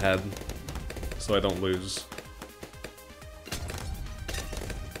plan ahead so I don't lose.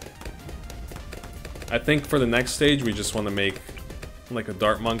 I think for the next stage, we just want to make like a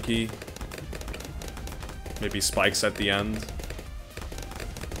dart monkey. Maybe spikes at the end.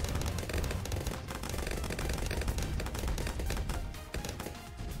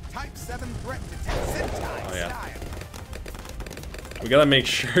 Type 7 threat detected. Oh yeah. We gotta make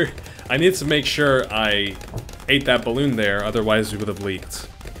sure... I need to make sure I ate that balloon there, otherwise we would have leaked.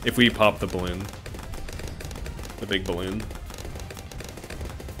 If we popped the balloon. The big balloon.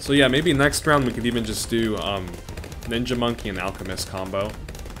 So yeah, maybe next round we could even just do Ninja Monkey and Alchemist combo.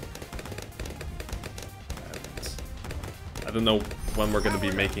 I don't know when we're gonna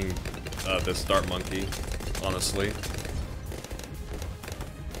be making this Dart Monkey, honestly.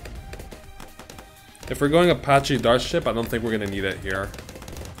 If we're going Apache Dart Ship, I don't think we're gonna need it here.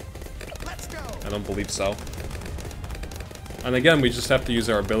 Let's go. I don't believe so. And again, we just have to use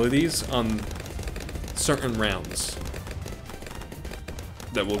our abilities on certain rounds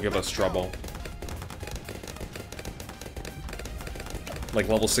that will give us trouble. Like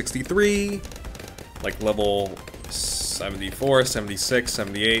level 63, like level 74, 76,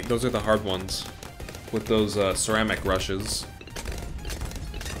 78, those are the hard ones. With those ceramic rushes.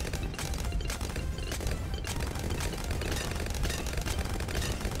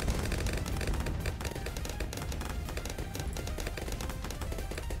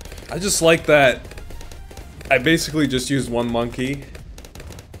 I just like that I basically just used one monkey.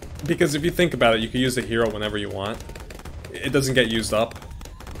 Because if you think about it, you can use the hero whenever you want. It doesn't get used up.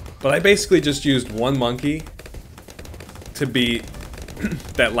 But I basically just used one monkey to beat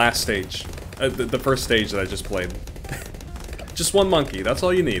that last stage. The first stage that I just played. Just one monkey, that's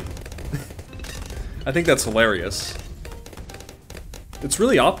all you need. I think that's hilarious. It's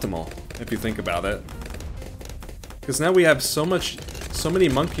really optimal, if you think about it. Because now we have so many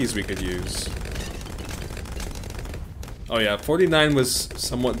monkeys we could use. Oh yeah, 49 was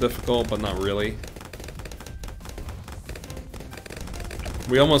somewhat difficult, but not really.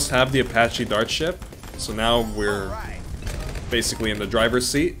 We almost have the Apache Dart Ship, so now we're basically in the driver's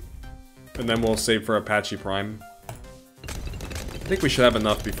seat. And then we'll save for Apache Prime. I think we should have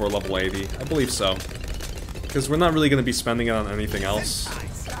enough before level 80. I believe so. Because we're not really going to be spending it on anything else.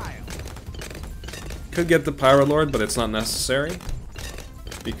 Could get the Pyro Lord, but it's not necessary.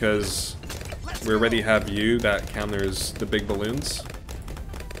 Because we already have you that counters the big balloons.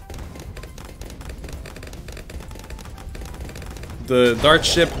 The Dart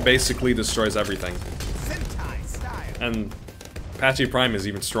Ship basically destroys everything. And Apache Prime is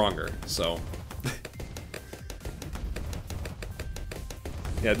even stronger, so...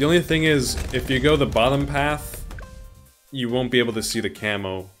 Yeah, the only thing is, if you go the bottom path, you won't be able to see the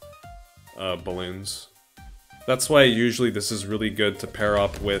camo balloons. That's why usually this is really good to pair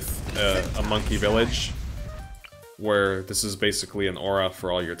up with a monkey village, where this is basically an aura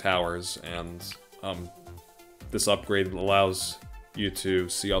for all your towers, and this upgrade allows you to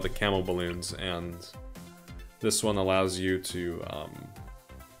see all the camo balloons, and this one allows you to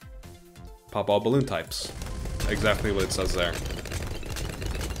pop all balloon types. Exactly what it says there.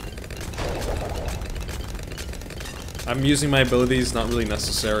 I'm using my abilities, not really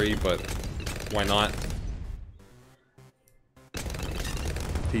necessary, but why not?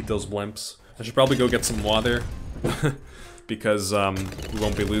 Eat those blimps. I should probably go get some water, because we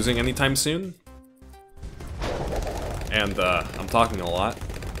won't be losing anytime soon. And I'm talking a lot,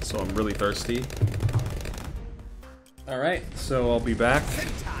 so I'm really thirsty. Alright, so I'll be back.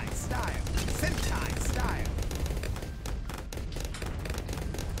 Sentai style. Sentai style.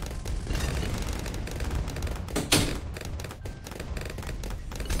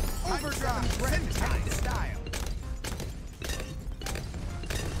 Overdrive. Sentai style.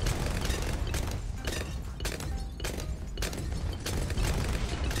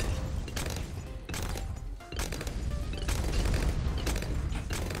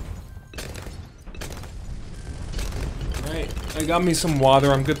 I got me some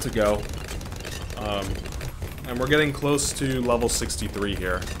water, I'm good to go. And we're getting close to level 63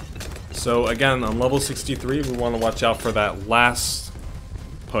 here. So again, on level 63, we want to watch out for that last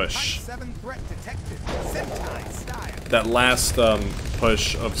push. That last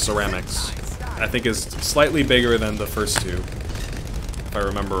push of ceramics, I think is slightly bigger than the first two, if I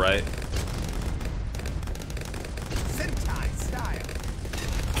remember right.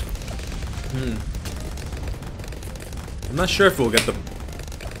 I'm not sure if we'll get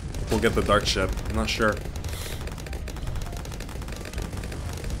the dark ship. I'm not sure.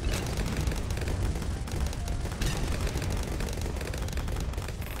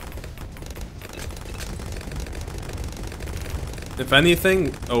 If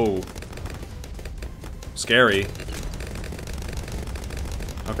anything, oh, scary.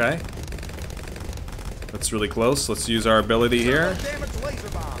 Okay. That's really close. Let's use our ability here.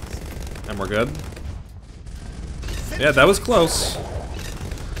 And we're good. Yeah, that was close.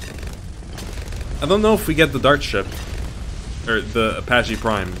 I don't know if we get the dart ship. Or the Apache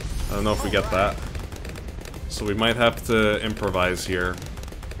Prime. I don't know if we get that. So we might have to improvise here.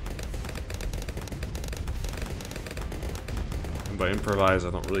 And by improvise,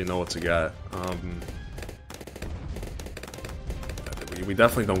 I don't really know what to get. We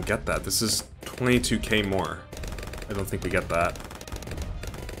definitely don't get that. This is 22k more. I don't think we get that.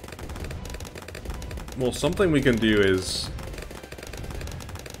 Well, something we can do is...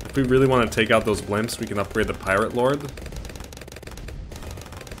 if we really want to take out those blimps, we can upgrade the Pirate Lord.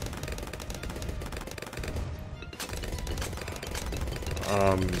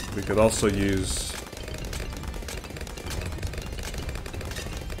 We could also use...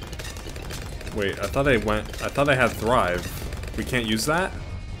 wait, I thought I had Thrive. We can't use that?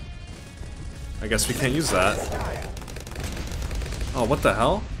 I guess we can't use that. Oh, what the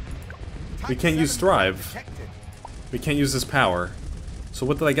hell? We can't use Thrive. We can't use this power. So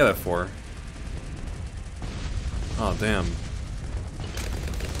what did I get it for? Oh, damn.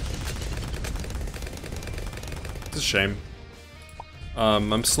 It's a shame.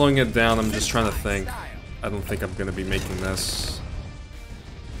 I'm slowing it down, I'm just trying to think. I don't think I'm gonna be making this.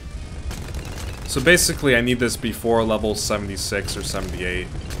 So basically, I need this before level 76 or 78.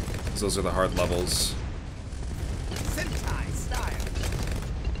 Because those are the hard levels.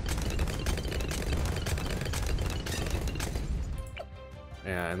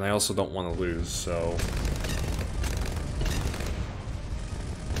 Yeah, and I also don't want to lose, so...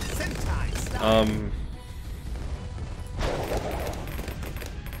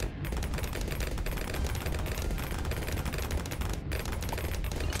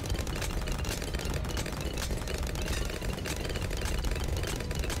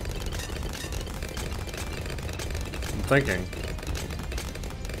 thinking.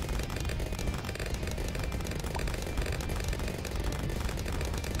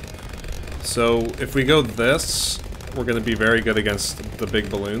 So, if we go this, we're gonna be very good against the big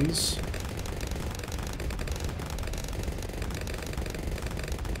balloons.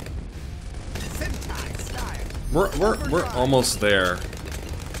 We're almost there,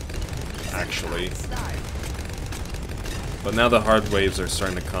 actually. But now the hard waves are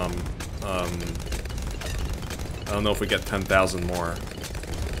starting to come. I don't know if we get 10,000 more.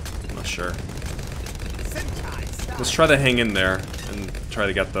 I'm not sure. Let's try to hang in there and try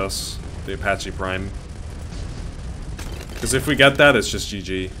to get this, the Apache Prime. Because if we get that, it's just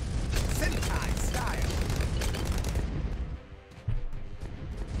GG.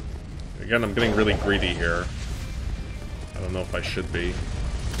 Again, I'm getting really greedy here. I don't know if I should be.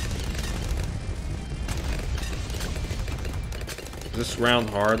 Is this round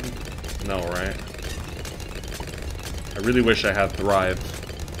hard? No, right? I really wish I had Thrive.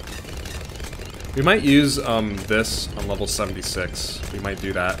 We might use this on level 76. We might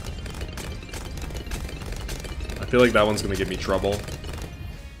do that. I feel like that one's gonna give me trouble.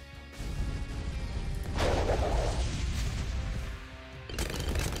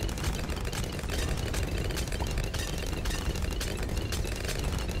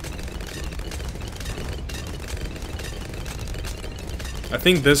 I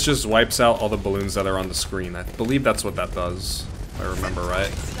think this just wipes out all the balloons that are on the screen. I believe that's what that does, if I remember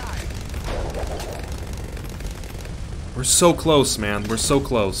right. We're so close, man. We're so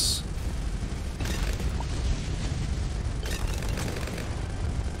close.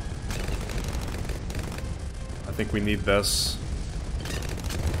 I think we need this.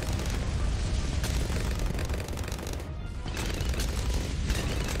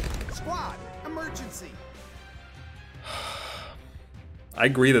 Squad, emergency. I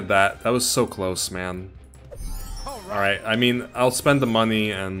greeted that. That was so close, man. Alright, I mean, I'll spend the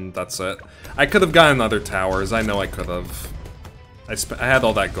money and that's it. I could have gotten other towers. I know I could have. I had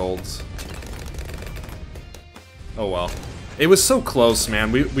all that gold. Oh well. It was so close,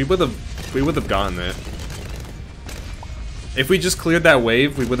 man. We would have gotten it. If we just cleared that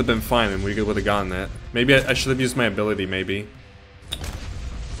wave, we would have been fine and we would have gotten it. Maybe I should have used my ability, maybe.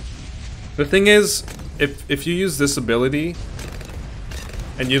 The thing is, if you use this ability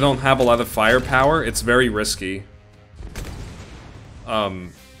and you don't have a lot of firepower, it's very risky.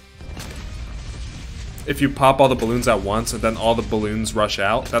 if you pop all the balloons at once and then all the balloons rush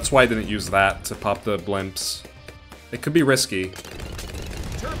out. That's why I didn't use that to pop the blimps. It could be risky.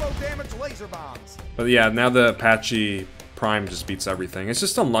 Turbo damage laser bombs. But yeah, now the Apache Prime just beats everything. It's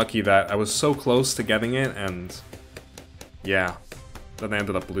just unlucky that I was so close to getting it, and yeah, then I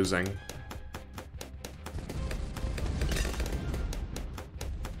ended up losing.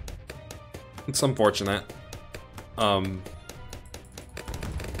 It's unfortunate.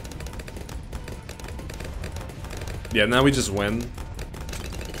 Yeah, now we just win.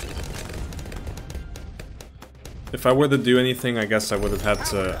 If I were to do anything, I guess I would have had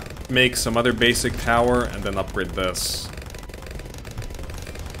to make some other basic tower and then upgrade this.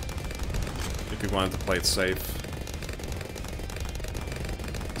 If we wanted to play it safe.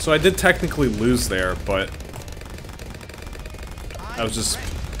 So I did technically lose there, but I was just...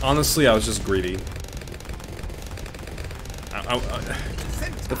 honestly, I was just greedy.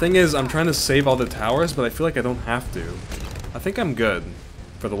 The thing is, I'm trying to save all the towers, but I feel like I don't have to. I think I'm good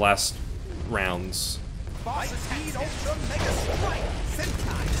for the last rounds.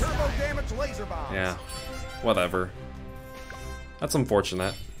 Yeah, whatever. That's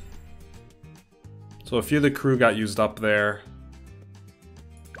unfortunate. So a few of the crew got used up there.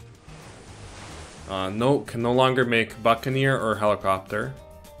 No, can no longer make Buccaneer or Helicopter.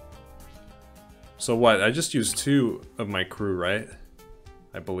 So what? I just used 2 of my crew, right?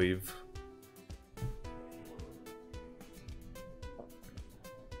 I believe.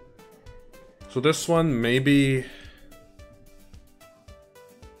 So this one, maybe...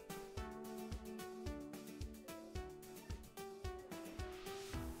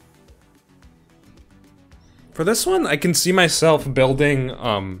 For this one, I can see myself building,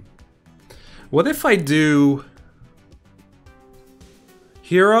 what if I do...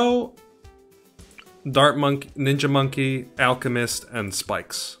 Hero, Dart Monkey, Ninja Monkey, Alchemist, and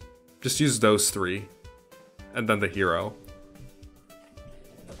Spikes. Just use those 3. And then the hero.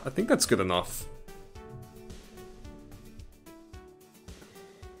 I think that's good enough.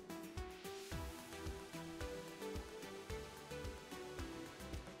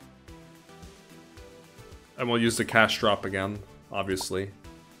 And we'll use the cash drop again, obviously.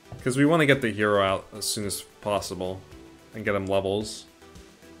 Because we want to get the hero out as soon as possible. And get him levels.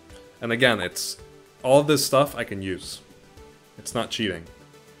 And again, it's... all of this stuff I can use. It's not cheating.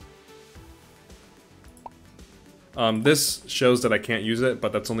 This shows that I can't use it,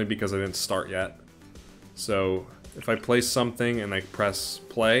 but that's only because I didn't start yet. So, if I place something and I press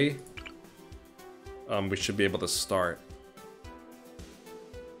play, we should be able to start.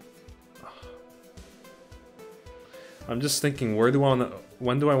 I'm just thinking, where do I want to...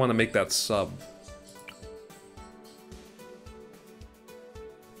 when do I want to make that sub?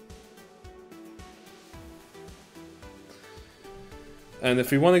 And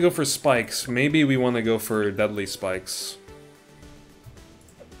if we want to go for spikes, maybe we want to go for deadly spikes.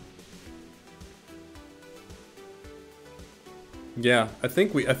 Yeah, I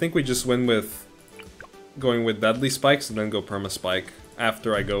think we just win with going with deadly spikes and then go perma spike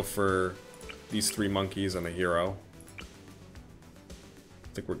after I go for these 3 monkeys and a hero.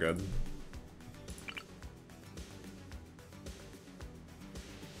 I think we're good.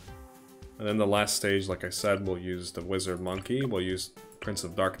 And then the last stage, like I said, we'll use the Wizard Monkey. We'll use Prince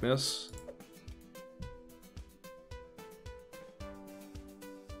of Darkness.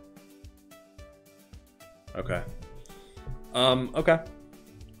 Okay. Okay. I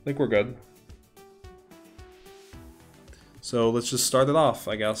think we're good. So let's just start it off,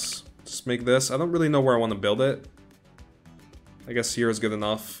 I guess. Just make this. I don't really know where I want to build it. I guess here is good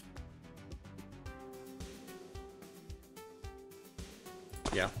enough.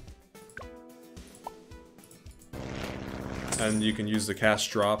 Yeah. And you can use the cash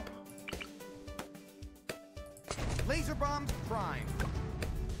drop. Laser bombs prime.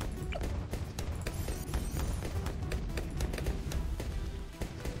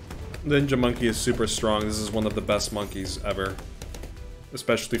 Ninja Monkey is super strong. This is one of the best monkeys ever.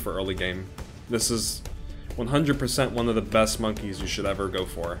 Especially for early game. This is 100% one of the best monkeys you should ever go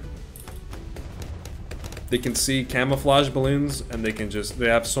for. They can see camouflage balloons and they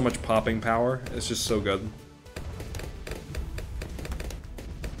have so much popping power. It's just so good.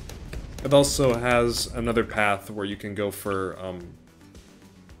 It also has another path where you can go for,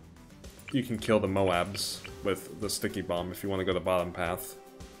 you can kill the Moabs with the sticky bomb if you want to go the bottom path.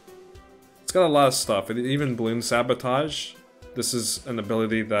 It's got a lot of stuff. It even balloon sabotage. This is an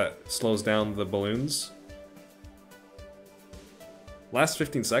ability that slows down the balloons. Last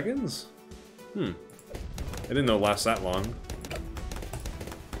 15 seconds? I didn't know it lasts that long.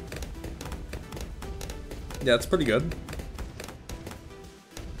 Yeah, it's pretty good.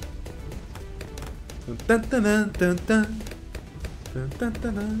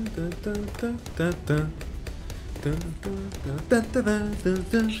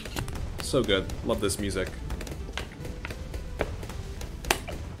 So good. Love this music.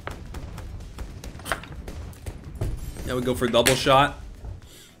 Now we go for double shot.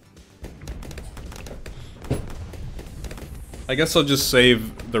 I guess I'll just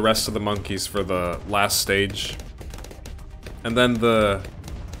save the rest of the monkeys for the last stage. And then the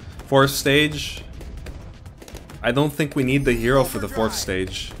fourth stage, I don't think we need the hero for the fourth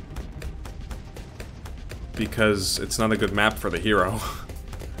stage. Because it's not a good map for the hero.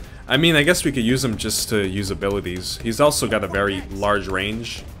 I mean, I guess we could use him just to use abilities. He's also got a very large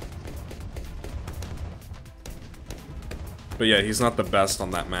range. But yeah, he's not the best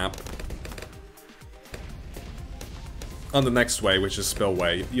on that map. On the next way, which is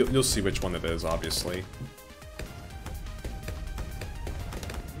Spillway, you'll see which one it is, obviously.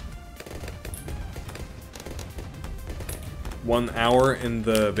 One hour in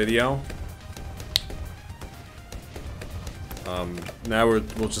the video. Now we'll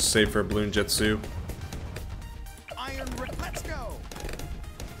just save for Bloon Jitsu. Let's go.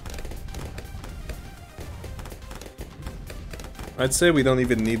 I'd say we don't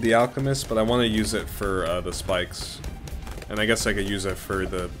even need the Alchemist, but I want to use it for the spikes. And I guess I could use it for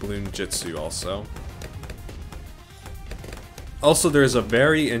the Bloon Jitsu also. Also, there's a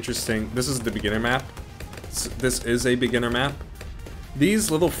very interesting... This is the beginner map. This is a beginner map.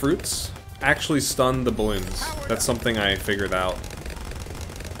 These little fruits actually stun the balloons. That's something I figured out.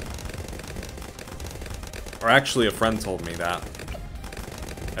 Or actually, a friend told me that.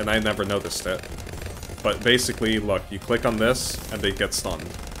 And I never noticed it. But basically, look, you click on this, and they get stunned.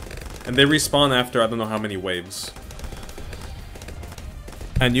 And they respawn after I don't know how many waves.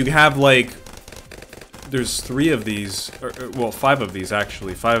 And you have, like... There's 3 of these, well, 5 of these,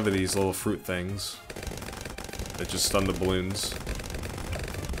 actually. 5 of these little fruit things. That just stun the balloons.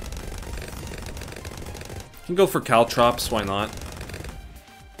 You can go for Caltrops, why not?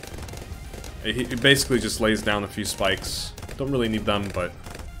 He basically just lays down a few spikes. Don't really need them, but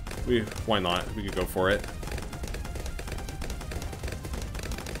why not? We could go for it.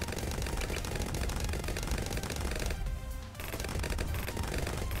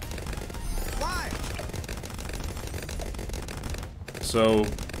 So,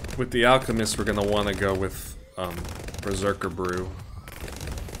 with the Alchemist, we're gonna want to go with Berserker Brew.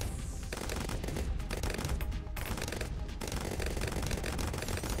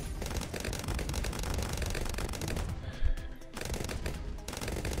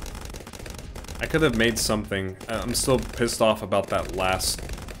 I could have made something. I'm still pissed off about that last...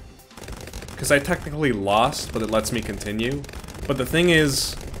 Because I technically lost, but it lets me continue. But the thing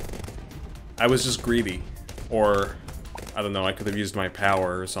is, I was just greedy. Or, I don't know, I could have used my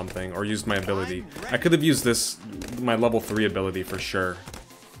power or something. Or used my ability. I could have used this, my level 3 ability for sure.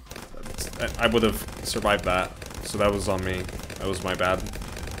 I would have survived that. So that was on me. That was my bad.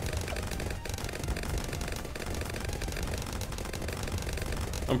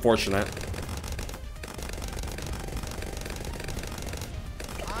 Unfortunate.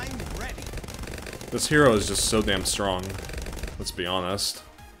 This hero is just so damn strong, let's be honest.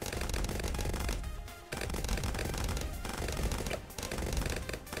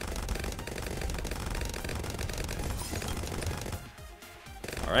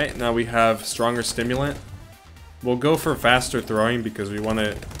 Alright, now we have stronger stimulant. We'll go for faster throwing because we want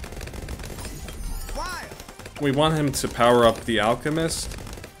to... We want him to power up the Alchemist,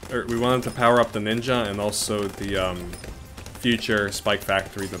 or we want him to power up the Ninja and also the future Spike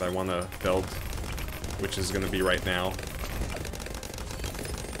Factory that I want to build. Which is going to be right now.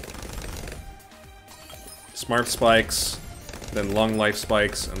 Smart spikes, then long life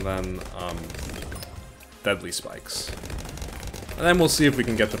spikes, and then deadly spikes. And then we'll see if we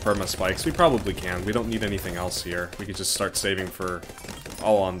can get the perma spikes. We probably can. We don't need anything else here. We could just start saving for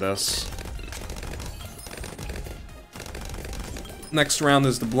all on this. Next round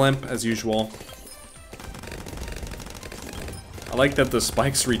is the blimp, as usual. I like that the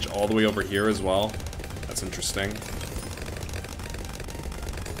spikes reach all the way over here as well. That's interesting.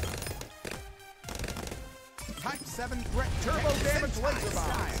 Type 7 threat turbo damage laser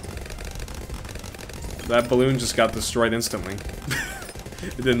bomb. That balloon just got destroyed instantly.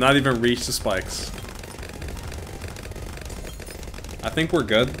 It did not even reach the spikes. I think we're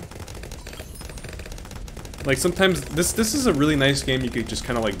good. Like sometimes this is a really nice game you could just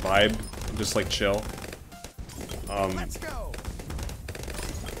kind of like vibe, and just like chill. Let's go.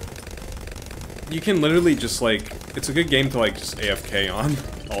 You can literally just like, it's a good game to like just AFK on,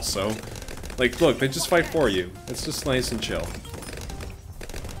 also. Like, look, they just fight for you. It's just nice and chill.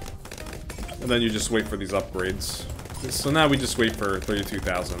 And then you just wait for these upgrades. So now we just wait for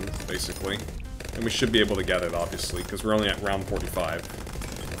 32,000, basically. And we should be able to get it, obviously, because we're only at round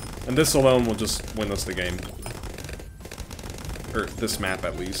 45. And this alone will just win us the game. Or this map,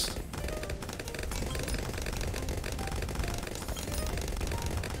 at least.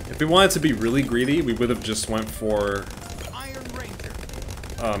 If we wanted to be really greedy, we would have just went for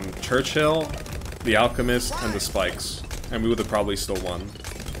Churchill, the Alchemist, and the Spikes. And we would have probably still won.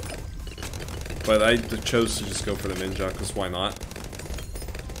 But I chose to just go for the Ninja, because why not?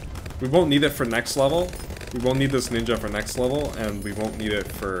 We won't need it for next level. We won't need this Ninja for next level, and we won't need it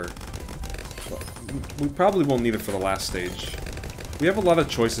for... Well, we probably won't need it for the last stage. We have a lot of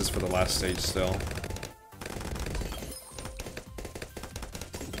choices for the last stage still.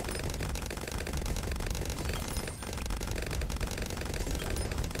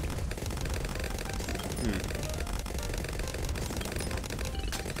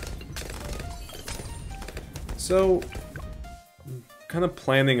 So, I'm kind of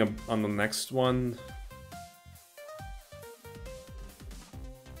planning on the next one.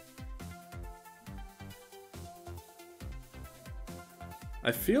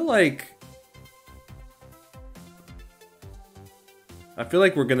 I feel like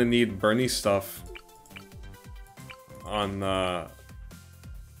we're gonna need Bernie stuff on the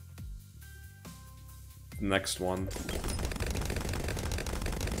next one.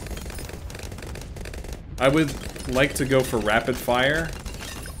 I would like to go for rapid fire,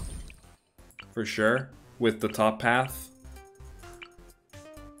 for sure, with the top path.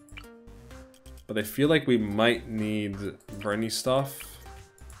 But I feel like we might need Bernie stuff.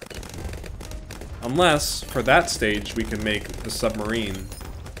 Unless, for that stage, we can make the submarine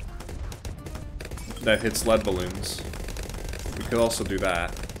that hits lead balloons. We could also do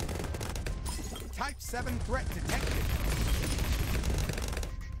that. Type 7 threat detected.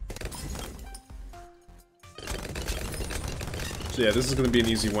 So yeah, this is going to be an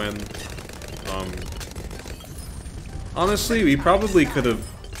easy win. Honestly, we probably could have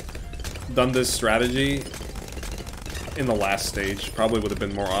done this strategy in the last stage. Probably would have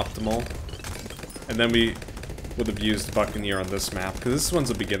been more optimal. And then we would have used Buccaneer on this map, because this one's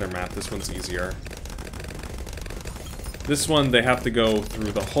a beginner map, this one's easier. This one, they have to go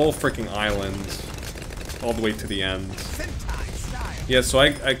through the whole freaking island, all the way to the end. Yeah, so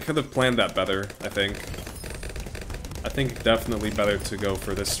I could have planned that better, I think. I think definitely better to go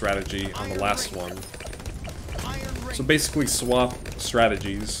for this strategy on the last one. So basically swap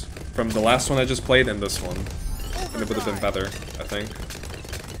strategies from the last one I just played and this one. And it would have been better, I think.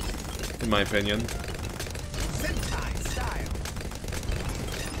 In my opinion.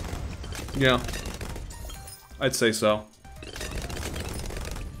 Yeah. I'd say so.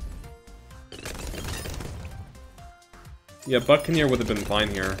 Yeah, Buccaneer would have been fine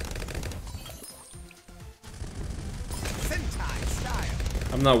here.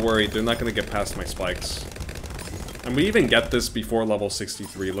 I'm not worried, they're not gonna get past my spikes. And we even get this before level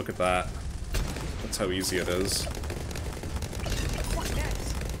 63, look at that. That's how easy it is.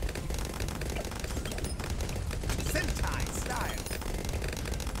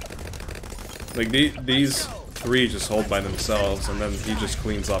 Like, these three just hold by themselves, and then he just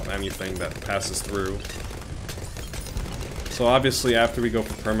cleans up anything that passes through. So obviously, after we go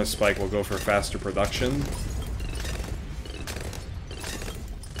for Perma Spike, we'll go for faster production.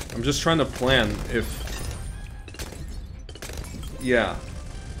 I'm just trying to plan if... Yeah.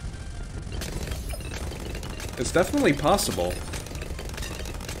 It's definitely possible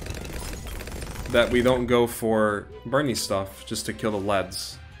that we don't go for Bernie stuff just to kill the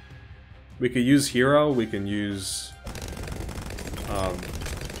leads. We could use Hero, we can use...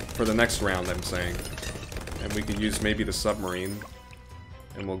 for the next round, I'm saying. And we could use maybe the submarine.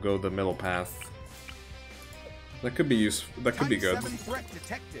 And we'll go the middle path. That could be useful. That could be good.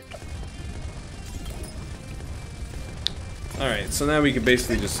 Alright, so now we can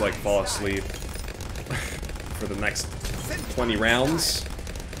basically just like fall asleep for the next 20 rounds.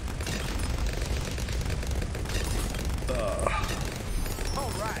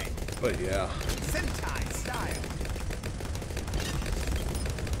 But yeah.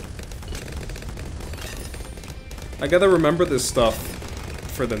 I gotta remember this stuff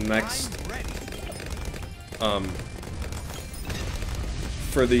for the next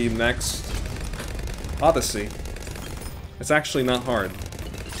Odyssey. It's actually not hard.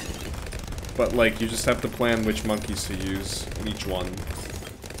 But like you just have to plan which monkeys to use in each one.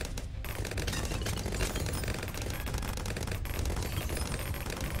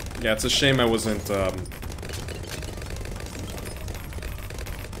 Yeah, it's a shame I wasn't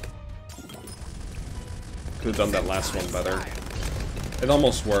could have done that last one better. It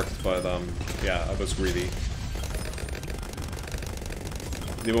almost worked, but yeah, I was greedy.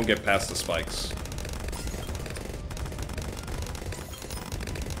 They won't get past the spikes.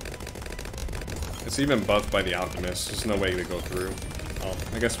 It's even buffed by the Alchemist. There's no way to go through. Oh,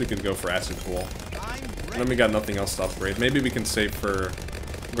 I guess we could go for Acid Pool. And then we got nothing else to upgrade. Maybe we can save for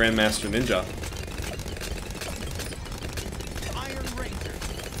Grandmaster Ninja. Iron Ranger.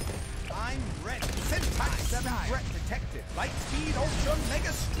 I'm ready. Sentai 7 threat detected. Light speed ultra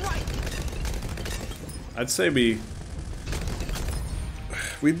mega strike. I'd say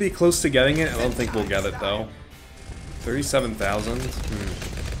we'd be close to getting it. I don't think we'll get it though. 37,000.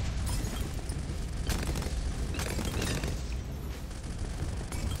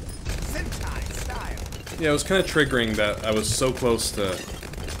 Yeah, it was kind of triggering that I was so close to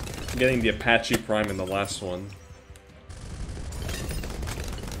getting the Apache Prime in the last one.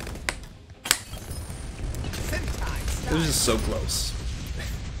 It was just so close.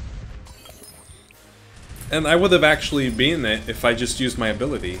 And I would have actually beaten it if I just used my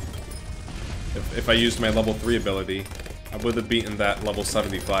ability. If I used my level 3 ability, I would have beaten that level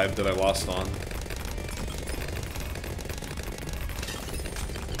 75 that I lost on.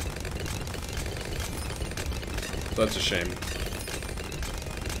 That's a shame.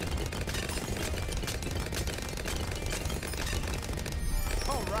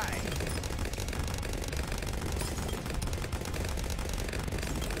 All right.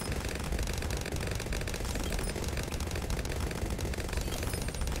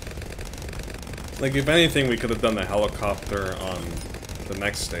 Like, if anything, we could have done the helicopter on the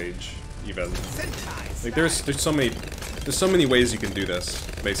next stage, even. Like, there's so many ways you can do this,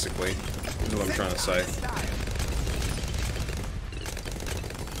 basically. Is what I'm trying to say.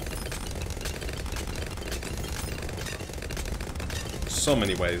 So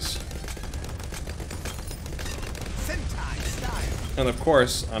many ways. And of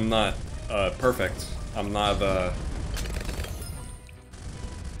course, I'm not perfect. I'm not the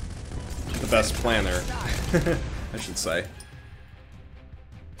best planner, I should say.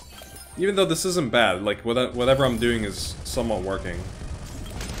 Even though this isn't bad, like whatever I'm doing is somewhat working.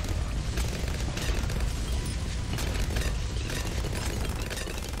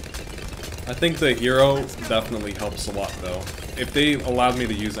 I think the hero definitely helps a lot though. If they allowed me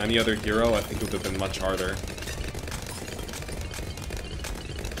to use any other hero, I think it would have been much harder.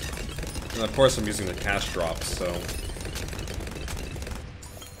 And of course I'm using the cash drops, so...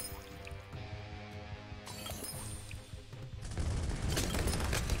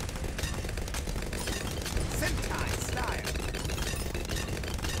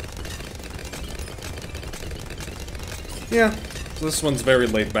 Yeah, so this one's very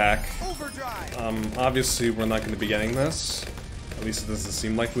laid back. Obviously we're not going to be getting this. At least it doesn't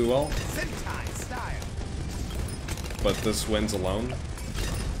seem like we will. But this wins alone.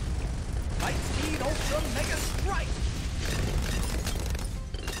 Light speed ultra mega strike.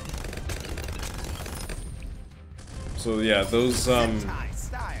 So yeah, those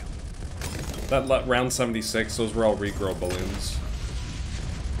that round 76, those were all regrow balloons.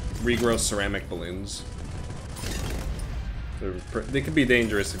 Regrow ceramic balloons. They could be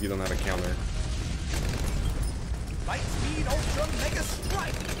dangerous if you don't have a counter. Light speed ultra mega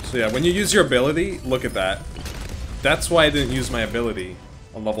strike. So yeah, when you use your ability, look at that. That's why I didn't use my ability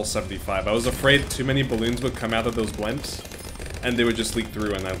on level 75. I was afraid too many balloons would come out of those blimps, and they would just leak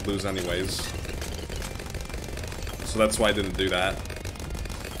through and I'd lose anyways. So that's why I didn't do that.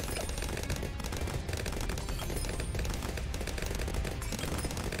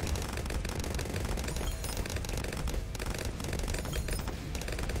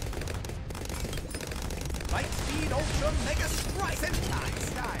 Light speed ultra mega strike. Sentai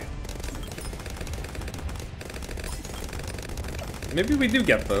style. Maybe we do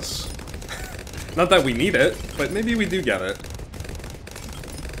get this. Not that we need it, but maybe we do get it.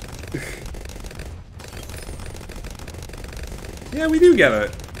 Yeah, we do get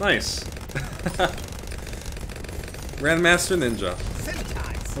it. Nice. Grandmaster Ninja.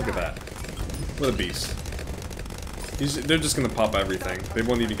 Look at that. What a beast. They're just gonna pop everything. They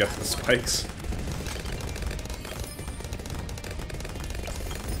won't even get to the spikes.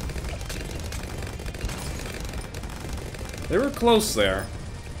 They were close there.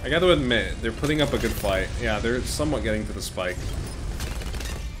 I gotta admit, they're putting up a good fight. Yeah, they're somewhat getting to the spike.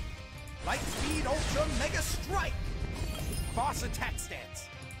 Light speed ultra mega strike. Boss attack stance.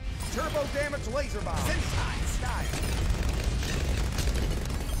 Turbo damage laser bomb. Sentai style.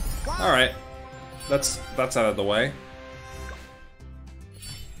 Wow. Alright. That's out of the way.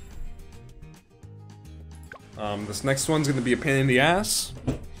 This next one's gonna be a pain in the ass.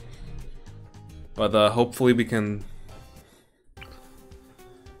 But hopefully we can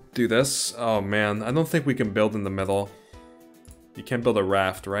do this. Oh man, I don't think we can build in the middle. You can't build a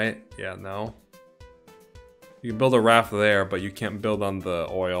raft, right? Yeah, no. You can build a raft there, but you can't build on the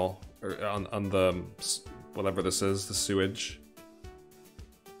oil. Or on the... whatever this is, the sewage.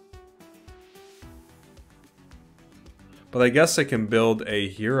 But I guess I can build a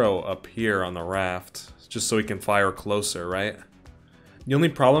hero up here on the raft, just so we can fire closer, right? The only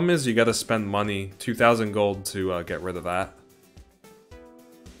problem is you gotta spend money, 2,000 gold to get rid of that.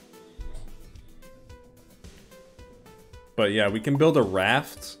 But yeah, we can build a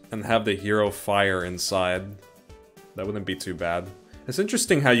raft and have the hero fire inside. That wouldn't be too bad. It's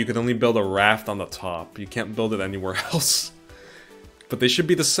interesting how you can only build a raft on the top. You can't build it anywhere else. But they should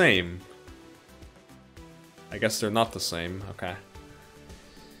be the same. I guess they're not the same. Okay.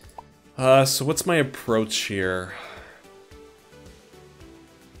 So what's my approach here?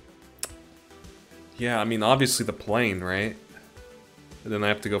 Yeah, I mean, obviously the plane, right? And then I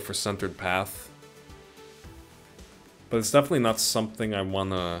have to go for centered path. But it's definitely not something I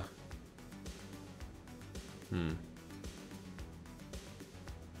wanna...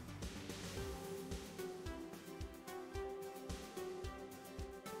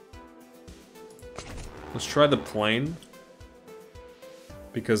 Let's try the plane.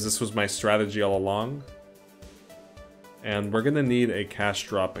 Because this was my strategy all along. And we're gonna need a cash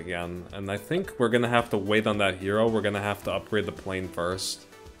drop again. And I think we're gonna have to wait on that hero. We're gonna have to upgrade the plane first.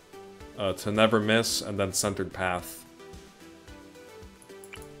 To never miss, and then centered path.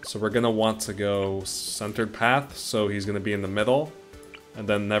 So we're gonna want to go centered path, so he's gonna be in the middle, and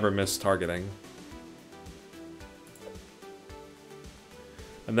then never miss targeting.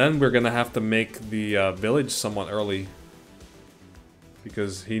 And then we're gonna have to make the village somewhat early,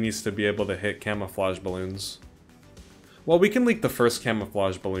 because he needs to be able to hit camouflage balloons. Well, we can leak the first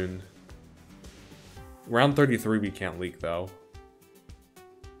camouflage balloon. Round 33 we can't leak, though.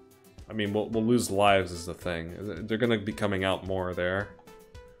 I mean, we'll lose lives is the thing. They're gonna be coming out more there.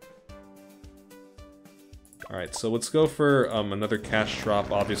 Alright, so let's go for another cash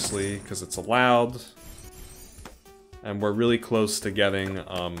drop, obviously, because it's allowed. And we're really close to getting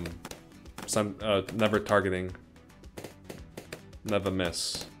never targeting. Never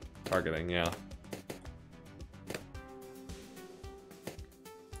miss targeting, yeah.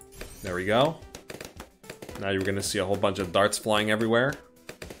 There we go. Now you're gonna see a whole bunch of darts flying everywhere.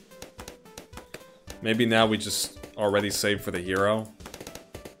 Maybe now we just already save for the hero.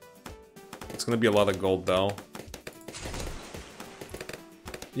 It's gonna be a lot of gold though.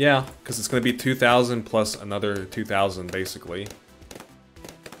 Yeah, because it's gonna be 2,000 plus another 2,000 basically.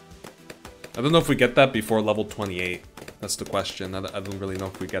 I don't know if we get that before level 28. That's the question. I don't really know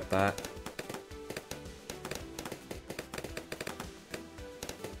if we get that.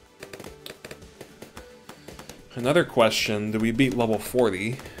 Another question, do we beat level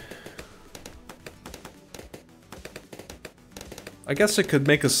 40? I guess I could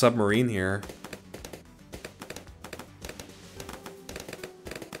make a submarine here.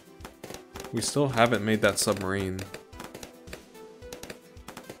 We still haven't made that submarine.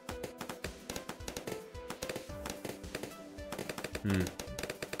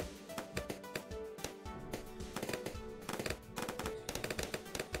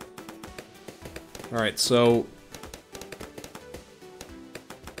 Alright, so...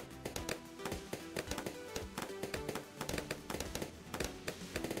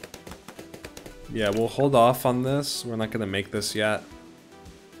 yeah, we'll hold off on this. We're not gonna make this yet.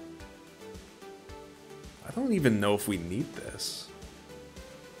 I don't even know if we need this.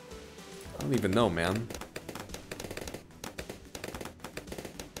 I don't even know, man.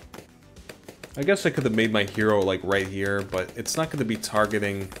 I guess I could have made my hero, like, right here, but it's not gonna be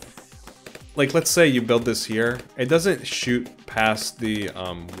targeting... like, let's say you build this here. It doesn't shoot past the,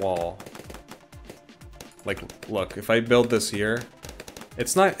 wall. Like, look, if I build this here,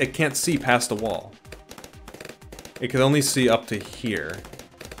 it's not... it can't see past the wall. It can only see up to here,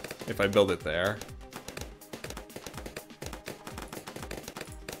 if I build it there.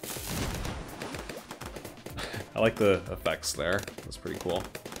 I like the effects there. That's pretty cool.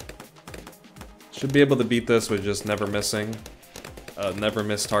 Should be able to beat this with just never missing. Never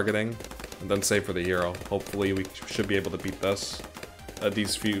miss targeting. And then save for the hero. Hopefully we should be able to beat this.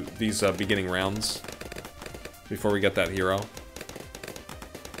 These beginning rounds. Before we get that hero.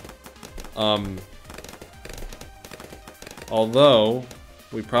 Although,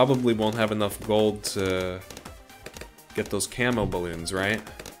 we probably won't have enough gold to get those camo balloons, right?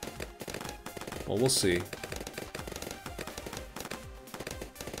 Well, we'll see.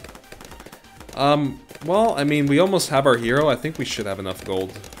 Well, I mean, we almost have our hero. I think we should have enough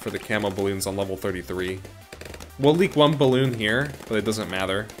gold for the camo balloons on level 33. We'll leak one balloon here, but it doesn't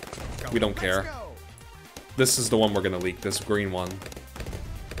matter. We don't care. This is the one we're gonna leak, this green one.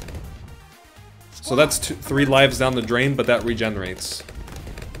 So that's 3 lives down the drain, but that regenerates.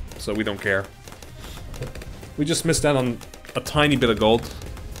 So we don't care. We just missed out on a tiny bit of gold,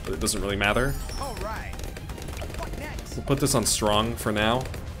 but it doesn't really matter. Alright. What next? We'll put this on strong for now.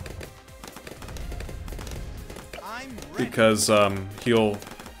 I'm ready. Because he'll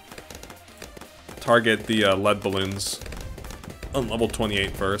target the lead balloons on level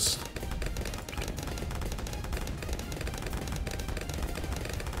 28 first.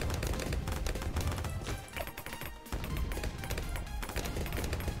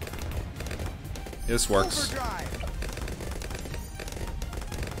 This works. Overdrive.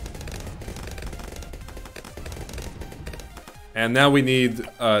 And now we need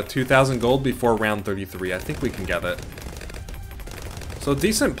 2,000 gold before round 33. I think we can get it. So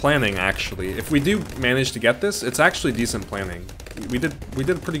decent planning, actually. If we do manage to get this, it's actually decent planning. We did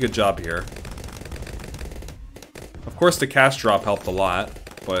a pretty good job here. Of course, the cash drop helped a lot,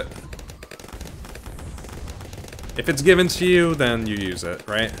 but if it's given to you, then you use it,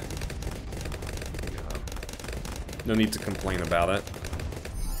 right? No need to complain about it.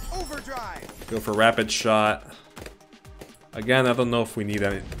 Overdrive. Go for rapid shot. Again, I don't know if we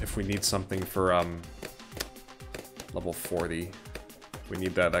need something for level 40. We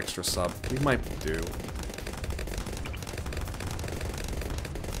need that extra sub. We might do.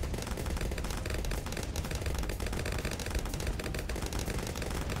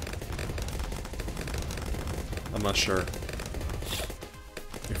 I'm not sure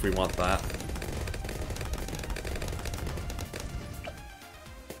if we want that.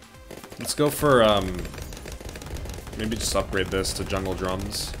 Let's go for maybe just upgrade this to jungle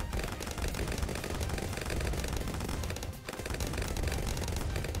drums.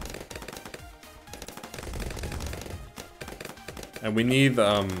 And we need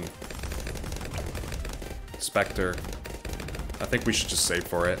Spectre. I think we should just save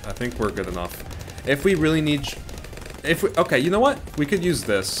for it. I think we're good enough. If we really need... okay, you know what? We could use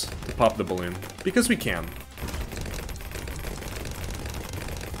this to pop the balloon. Because we can.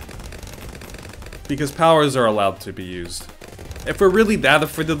 Because powers are allowed to be used. If we're really that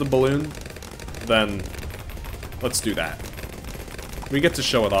afraid of the balloon, then let's do that. We get to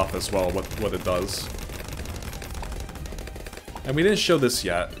show it off as well, what it does. And we didn't show this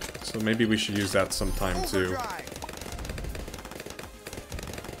yet, so maybe we should use that sometime too.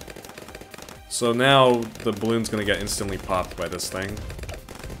 So now the balloon's gonna get instantly popped by this thing.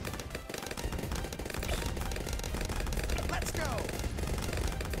 Let's go.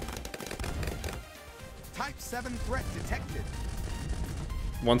 Type 7 threat detected.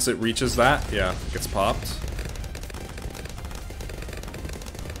 Once it reaches that, yeah, it gets popped.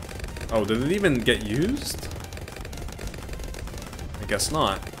 Oh, did it even get used? I guess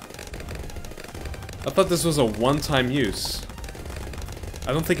not. I thought this was a one-time use.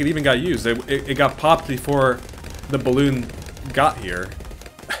 I don't think it even got used. It got popped before the balloon got here.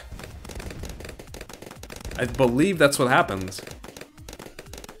 I believe that's what happened.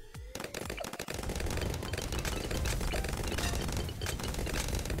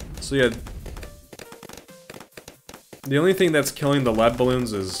 So yeah, the only thing that's killing the lead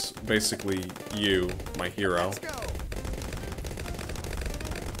balloons is basically you, my hero. Let's go.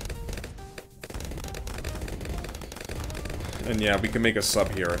 And yeah, we can make a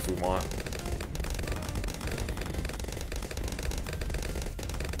sub here if we want.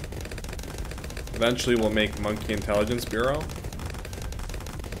 Eventually we'll make Monkey Intelligence Bureau.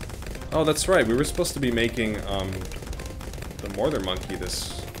 Oh, that's right, we were supposed to be making the Mortar Monkey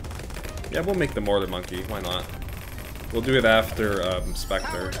this... Yeah, we'll make the Mortar Monkey, why not? We'll do it after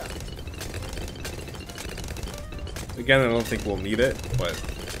Spectre. Again, I don't think we'll need it, but...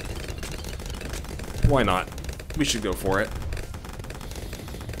 why not? We should go for it.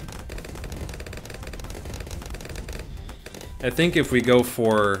 I think if we go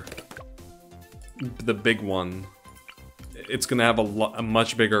for the big one, it's gonna have a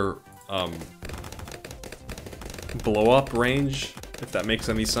much bigger blow-up range, if that makes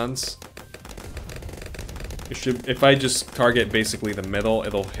any sense. If I just target basically the middle,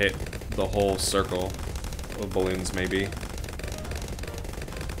 it'll hit the whole circle of balloons, maybe.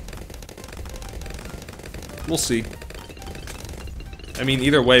 We'll see. I mean,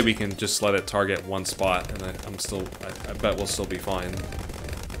 either way, we can just let it target one spot, and I bet we'll still be fine.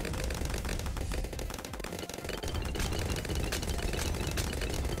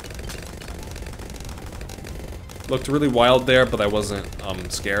 Looked really wild there, but I wasn't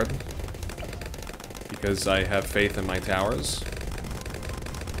scared. Because I have faith in my towers.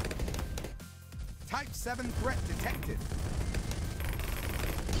 Type 7 threat detected.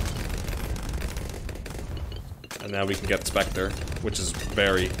 And now we can get Spectre, which is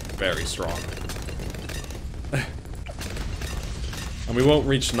very, very strong. And we won't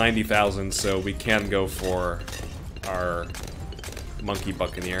reach 90,000, so we can go for our Monkey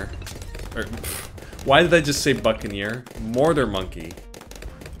Buccaneer. Or, why did I just say Buccaneer? Mortar Monkey.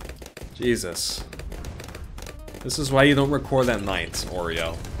 Jesus. This is why you don't record at night,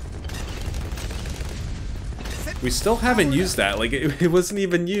 Oreo. We still haven't used that. Like, it wasn't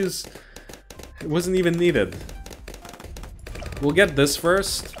even used. It wasn't even needed. We'll get this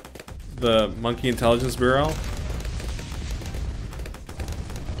first. The Monkey Intelligence Bureau.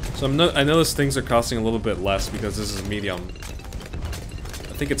 So I noticed things are costing a little bit less because this is medium.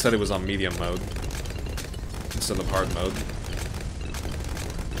 I think it said it was on medium mode instead of hard mode.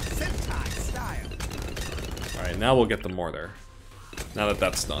 Alright, now we'll get the mortar. Now that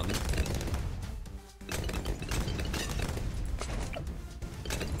that's done.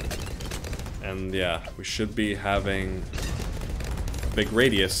 And yeah, we should be having a big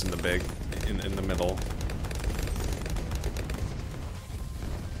radius in the middle.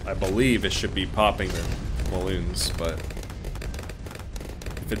 I believe it should be popping the balloons, but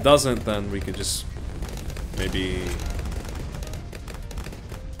if it doesn't, then we could just maybe...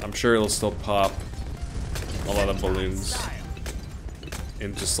 I'm sure it'll still pop a lot of balloons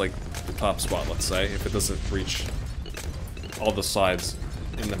in just like the top spot, let's say, if it doesn't reach all the sides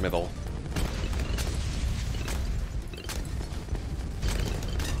in the middle.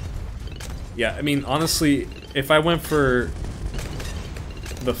 Yeah, I mean, honestly, if I went for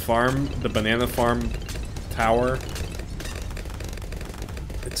the banana farm tower,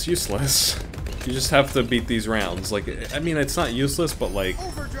 it's useless. You just have to beat these rounds. Like, I mean, it's not useless, but like,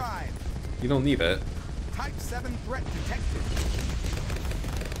 you don't need it. Type 7 threat detected.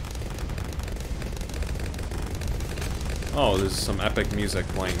 Oh, there's some epic music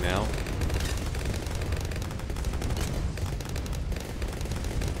playing now.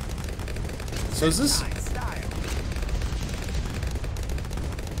 So is this...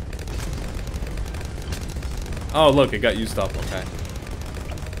 Oh, look, it got used up, okay.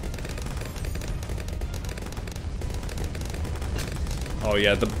 Oh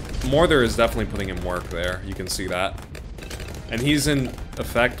yeah, the mortar is definitely putting in work there, you can see that. And he's in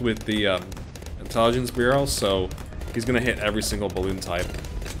effect with the Intelligence Bureau, so he's gonna hit every single balloon type,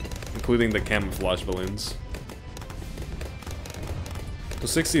 including the camouflage balloons. So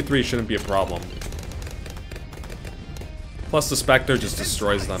 63 shouldn't be a problem. Plus the Spectre just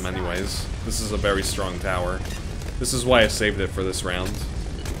destroys them anyways. This is a very strong tower. This is why I saved it for this round.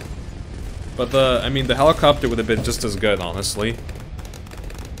 But I mean, the helicopter would have been just as good, honestly.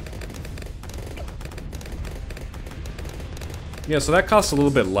 Yeah, so that costs a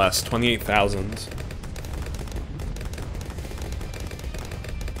little bit less, 28,000.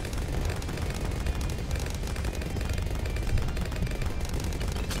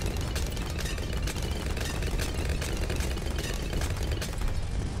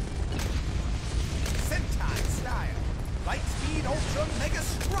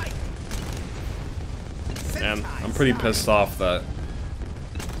 And I'm pretty pissed off that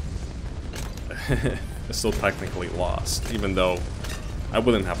I still technically lost, even though I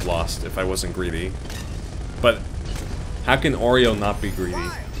wouldn't have lost if I wasn't greedy. But how can Oreo not be greedy?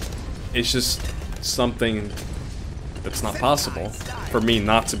 It's just something that's not possible for me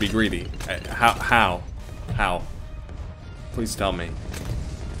not to be greedy. How? Please tell me.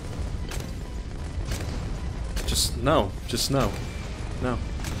 Just no. No.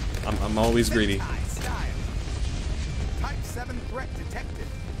 I'm always greedy. Type 7 threat detected.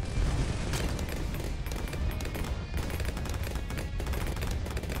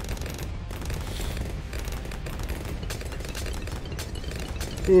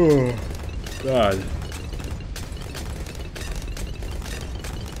 Oh, God.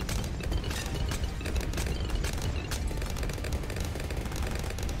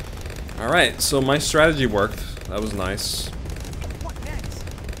 Alright, so my strategy worked. That was nice. What next?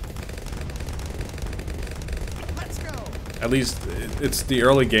 Let's go. At least, it's the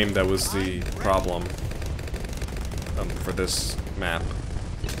early game that was the problem for this map.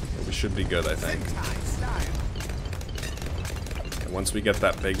 We should be good, I think. And once we get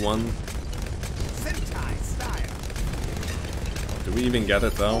that big one... Do we even get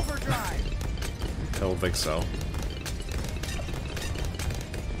it, though? I don't think so.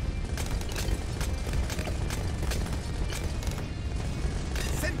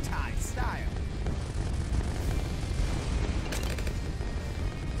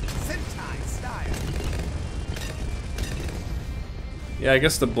 Yeah, I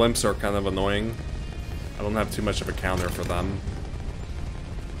guess the blimps are kind of annoying. I don't have too much of a counter for them.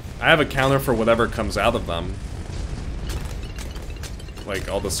 I have a counter for whatever comes out of them. like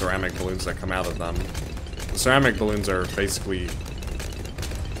all the ceramic balloons that come out of them. The ceramic balloons are basically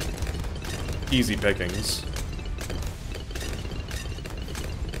easy pickings.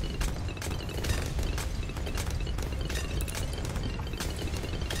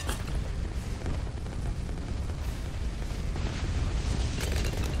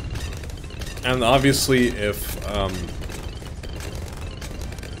 And obviously, if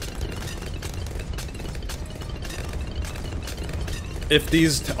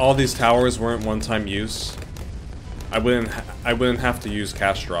all these towers weren't one-time use, I wouldn't have to use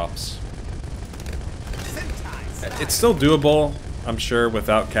cash drops. It's still doable, I'm sure,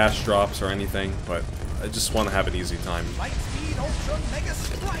 without cash drops or anything, but I just want to have an easy time. Light speed ultra mega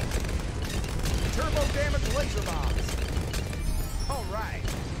strike. Turbo damage laser bombs. All right.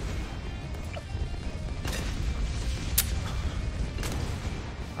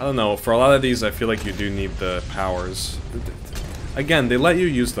 I don't know, for a lot of these I feel like you do need the powers. Again, they let you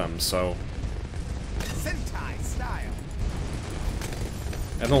use them, so... Sentai style.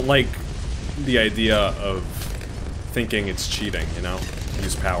 I don't like the idea of thinking it's cheating, you know?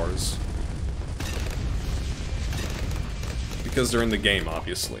 Use powers. Because they're in the game,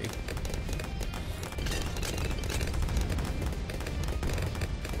 obviously.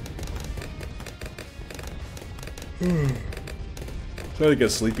 Trying to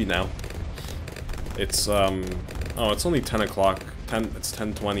get sleepy now. It's, oh, it's only 10 o'clock. It's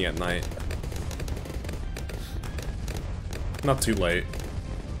 10:20 at night. Not too late.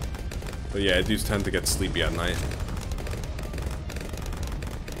 But yeah, I do tend to get sleepy at night.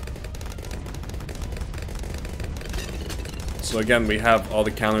 So again, we have all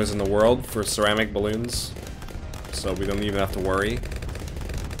the counters in the world for ceramic balloons. So we don't even have to worry.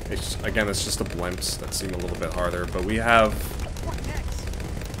 Again, it's just the blimps that seem a little bit harder. But we have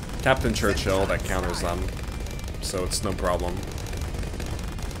Captain Churchill that counters them. So it's no problem.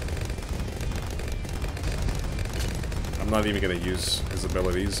 I'm not even going to use his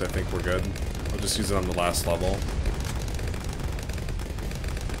abilities. I think we're good. I'll just use it on the last level.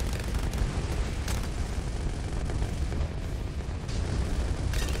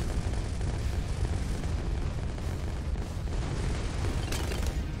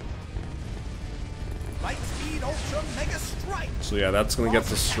 So yeah, that's gonna get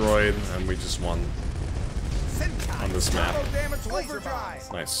destroyed, and we just won on this map.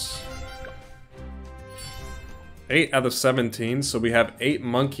 Nice. 8 out of 17, so we have 8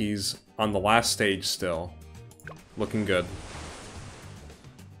 monkeys on the last stage still. Looking good.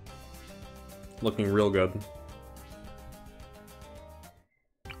 Looking real good.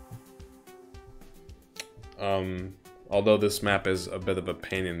 Although this map is a bit of a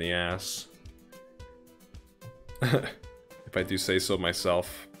pain in the ass. If I do say so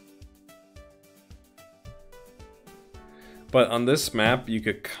myself. But on this map, you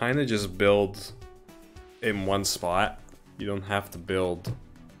could kind of just build in one spot. You don't have to build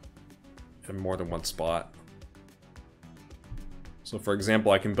in more than one spot. So for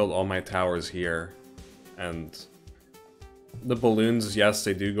example, I can build all my towers here. And the balloons, yes,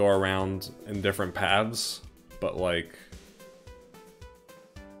 they do go around in different paths. But like...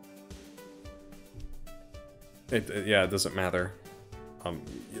 yeah, it doesn't matter.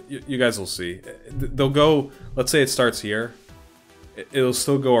 You guys will see. They'll go... Let's say it starts here. It'll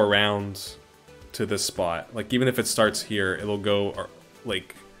still go around to this spot. Like, even if it starts here, it'll go,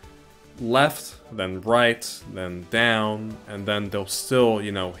 like, left, then right, then down, and then they'll still,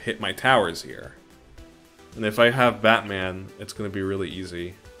 you know, hit my towers here. And if I have Batman, it's going to be really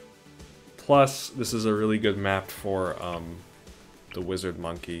easy. Plus, this is a really good map for the Wizard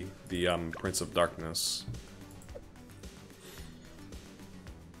Monkey, the Prince of Darkness.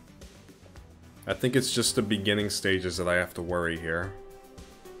 I think it's just the beginning stages that I have to worry here.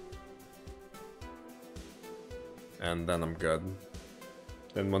 And then I'm good.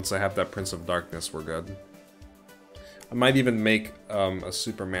 Then once I have that Prince of Darkness, we're good. I might even make a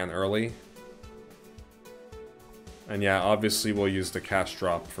Superman early. And yeah, obviously we'll use the cash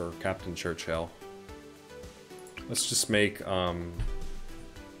drop for Captain Churchill. Let's just make, I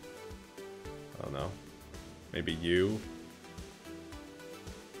don't know, maybe you.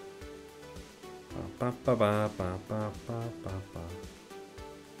 Ba, ba, ba, ba, ba, ba, ba, ba.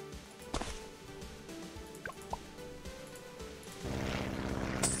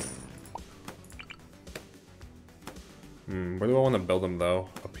 Where do I want to build them though?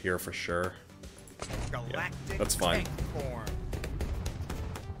 Up here for sure. Yeah, that's fine.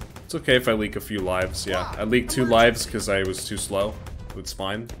 It's okay if I leak a few lives, yeah. I leaked 2 lives because I was too slow. It's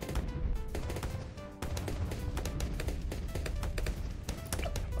fine.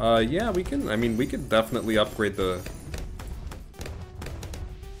 Yeah, we can, I mean, we could definitely upgrade the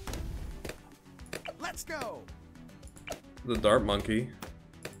the dart monkey.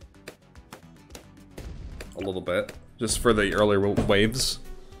 A little bit. Just for the earlier waves.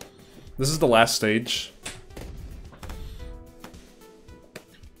 This is the last stage.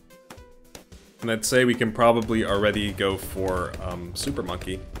 And I'd say we can probably already go for Super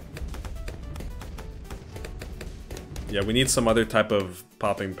Monkey. Yeah, we need some other type of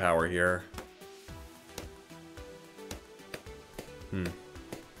popping power here.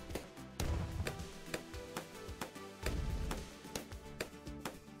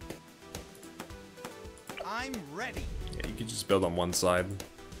 I'm ready. Yeah, you could just build on one side.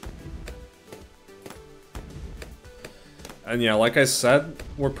 And yeah, like I said,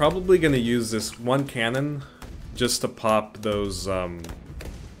 we're probably gonna use this one cannon just to pop those,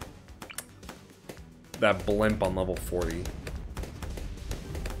 that blimp on level 40.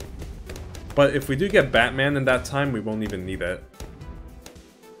 But if we do get Batman in that time, we won't even need it.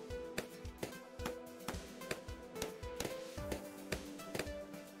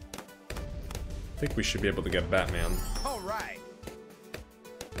 I think we should be able to get Batman. All right.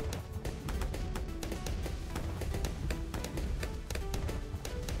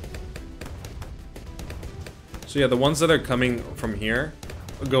 So yeah, the ones that are coming from here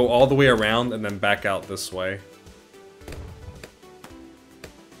go all the way around and then back out this way.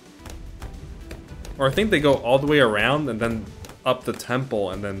 Or I think they go all the way around and then up the temple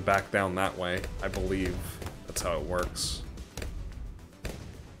and then back down that way. I believe that's how it works.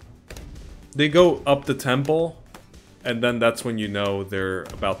 They go up the temple, and then that's when you know they're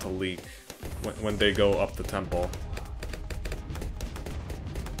about to leak. When they go up the temple.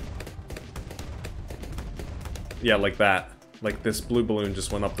 Yeah, like that. Like this blue balloon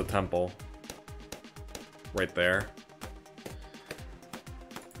just went up the temple. Right there.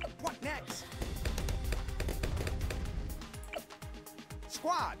 What next?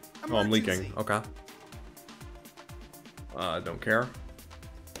 Squad. Oh, I'm leaking. Emergency. Okay. I don't care.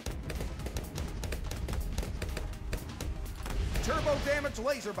 Turbo damage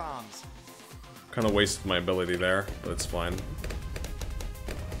laser bombs. Kind of wasted my ability there, but it's fine.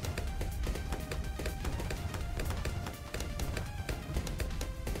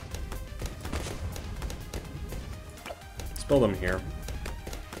 Let's build them here.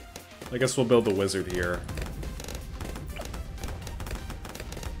 I guess we'll build the wizard here.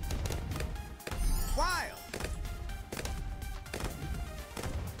 Wild.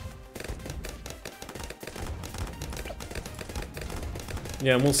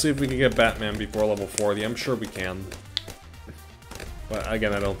 Yeah, and we'll see if we can get Batman before level 40. I'm sure we can. But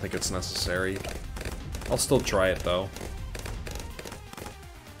again, I don't think it's necessary. I'll still try it though.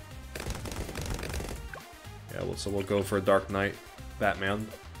 Yeah, well, so we'll go for a Dark Knight Batman.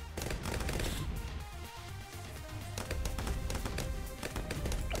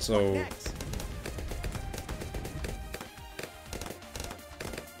 So Next.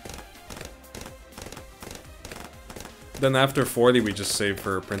 then after 40 we just save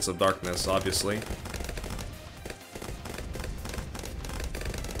for Prince of Darkness, obviously.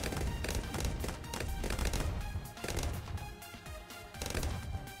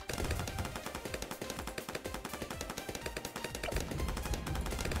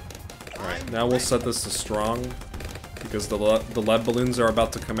 Alright, now we'll set this to strong, because the lead balloons are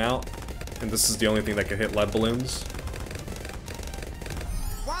about to come out, and this is the only thing that can hit lead balloons.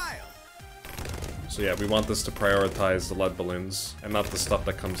 Wild. So yeah, we want this to prioritize the lead balloons, and not the stuff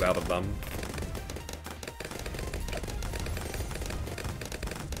that comes out of them.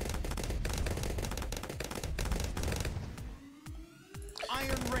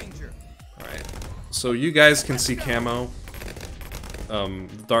 Iron Ranger. Alright, so you guys can see camo, the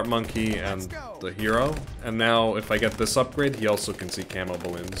Dart Monkey and the hero, and now if I get this upgrade, he also can see camo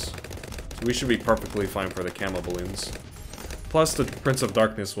balloons. So we should be perfectly fine for the camo balloons. Plus the Prince of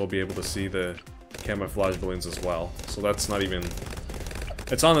Darkness will be able to see the camouflage balloons as well, so that's not even...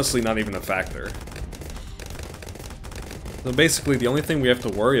 it's honestly not even a factor. So basically the only thing we have to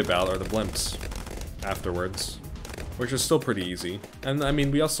worry about are the blimps afterwards, which is still pretty easy. And I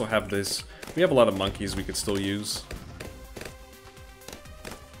mean, we also have this, we have a lot of monkeys we could still use.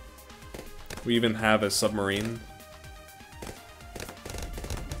 We even have a submarine.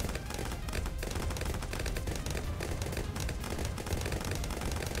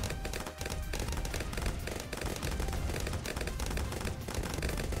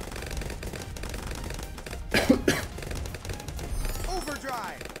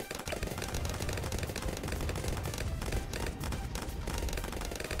 Overdrive.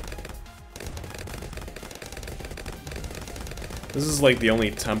 This is like the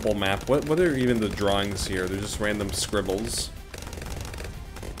only temple map. What are even the drawings here? They're just random scribbles.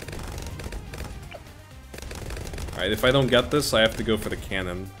 Alright, if I don't get this, I have to go for the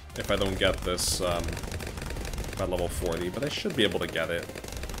cannon. If I don't get this by level 40, but I should be able to get it.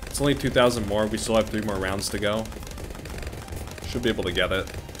 It's only 2,000 more, we still have 3 more rounds to go. Should be able to get it.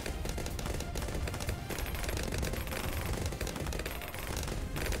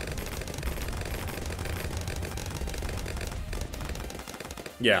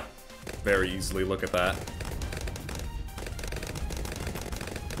 Yeah, very easily, look at that.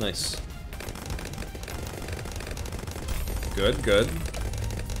 Nice. Good, good.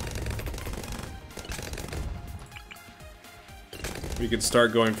 We could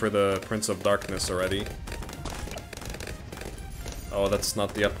start going for the Prince of Darkness already. Oh, that's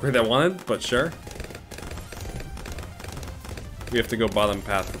not the upgrade I wanted, but sure. We have to go bottom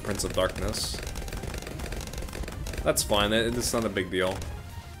path for Prince of Darkness. That's fine, it's not a big deal.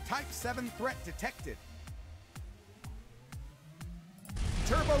 Type 7 threat detected.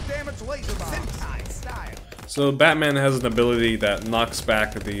 Turbo damage laser bomb. Sentai style. So Batman has an ability that knocks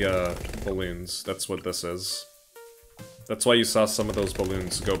back the balloons. That's what this is. That's why you saw some of those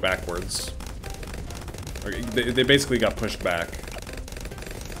balloons go backwards. Or they basically got pushed back.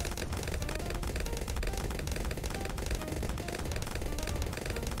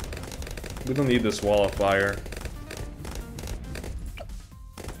 We don't need this wall of fire.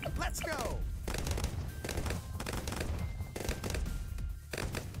 Let's go.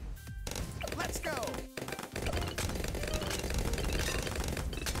 Let's go.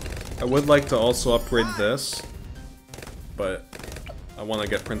 I would like to also upgrade this, but I want to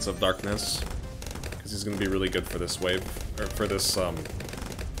get Prince of Darkness because he's going to be really good for this wave, or for this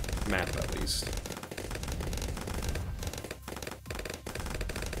map at least.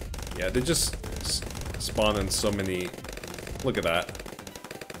 Yeah, they just spawn in so many. Look at that.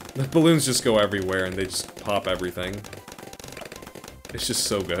 The balloons just go everywhere and they just pop everything. It's just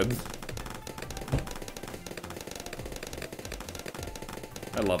so good.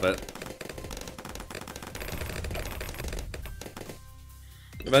 I love it.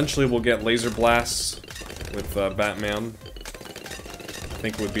 Eventually we'll get laser blasts with Batman. I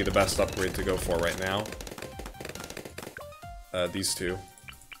think would be the best upgrade to go for right now. These two.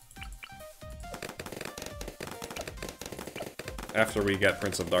 After we get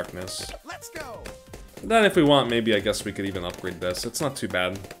Prince of Darkness. Let's go. Then if we want, maybe I guess we could even upgrade this. It's not too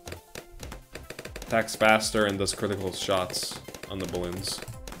bad. Attacks faster and does critical shots on the balloons.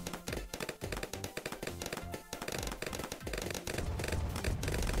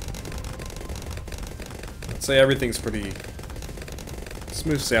 I'd say everything's pretty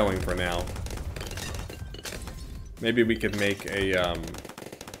smooth sailing for now. Maybe we could make a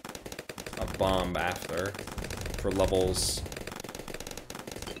bomb after for levels.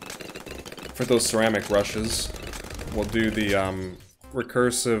 For those ceramic rushes, we'll do the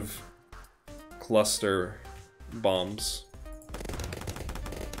recursive cluster bombs.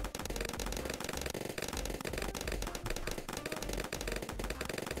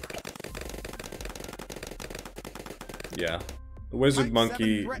 Yeah. The Wizard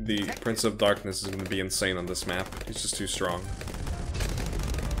Monkey, the Prince of Darkness, is going to be insane on this map. He's just too strong.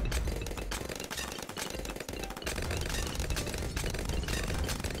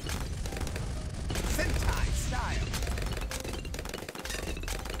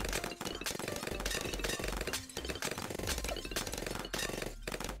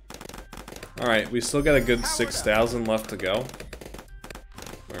 Alright, we still got a good 6,000 left to go.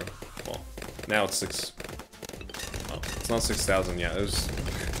 Or, well, now it's 6... Oh, it's not 6,000 yet. There's...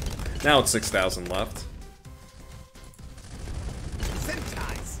 Now it's 6,000 left.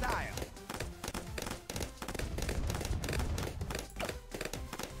 Sentai style.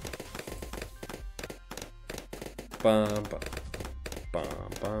 Bum, bum, bum,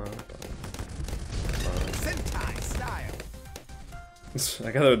 bum, bum. Sentai style.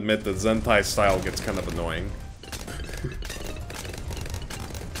 I gotta admit that Zentai style gets kind of annoying. I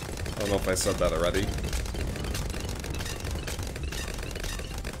don't know if I said that already.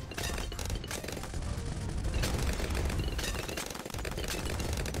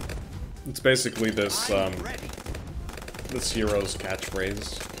 It's basically this, this hero's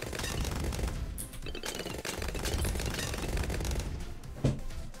catchphrase.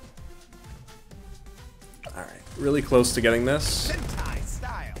 Alright, really close to getting this.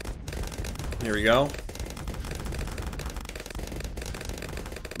 Here we go.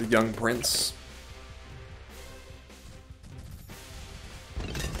 The young prince.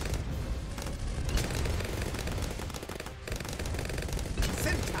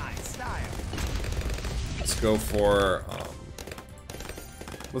 Sentai style. Let's go for,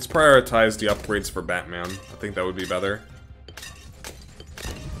 let's prioritize the upgrades for Batman. I think that would be better.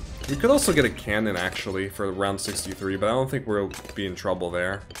 We could also get a cannon, actually, for round 63, but I don't think we'll be in trouble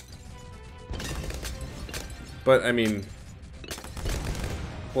there. But, I mean,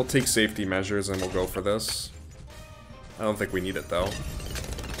 we'll take safety measures and we'll go for this. I don't think we need it, though.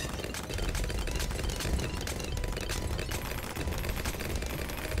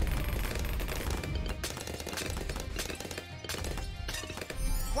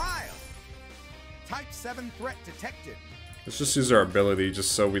 Wild. Type 7 threat detected. Let's just use our ability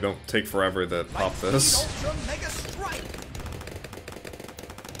just so we don't take forever to pop this.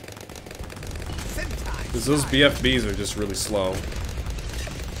 Because those BFBs are just really slow.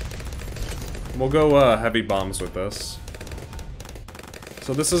 We'll go heavy bombs with this.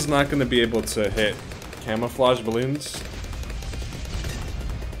 So this is not going to be able to hit camouflage balloons.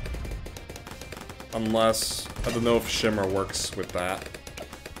 Unless, I don't know if Shimmer works with that.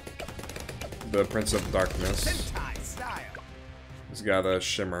 The Prince of Darkness. He's got a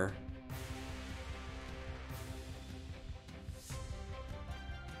Shimmer.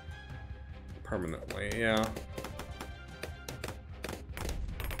 Permanently, yeah.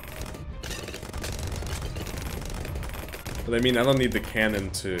 But I mean, I don't need the cannon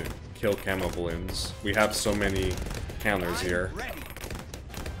to kill camo balloons. We have so many counters here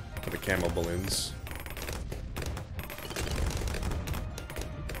for the camo balloons.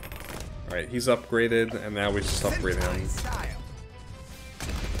 Alright, he's upgraded, and now we just upgrade him.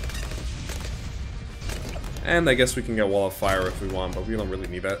 And I guess we can get Wall of Fire if we want, but we don't really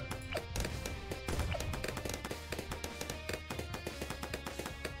need it.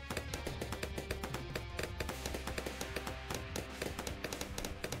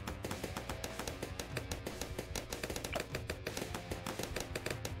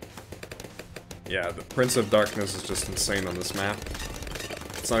 Yeah, the Prince of Darkness is just insane on this map.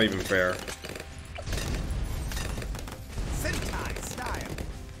 It's not even fair.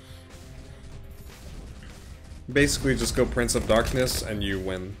 Basically, just go Prince of Darkness and you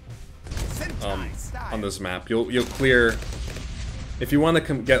win. On this map, you'll clear. If you want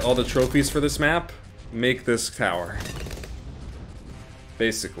to get all the trophies for this map, make this tower.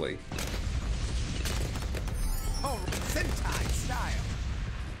 Basically.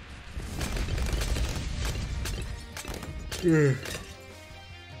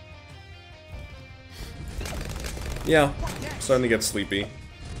 Yeah, starting to get sleepy.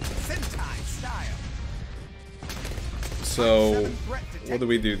 So, what do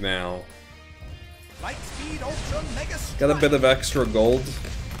we do now? Got a bit of extra gold,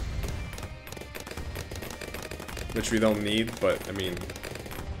 which we don't need, but I mean,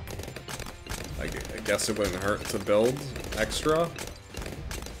 I guess it wouldn't hurt to build extra.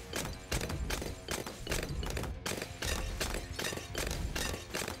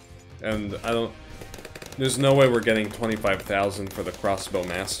 And there's no way we're getting 25,000 for the Crossbow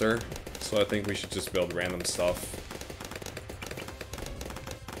Master, so I think we should just build random stuff.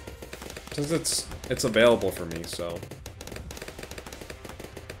 Since it's available for me, so.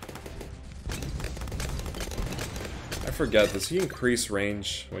 I forget, does he increase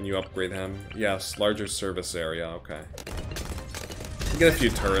range when you upgrade him? Yes, larger service area, okay. You get a few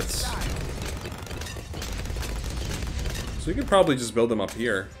turrets. So you could probably just build them up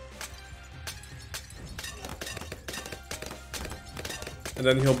here. And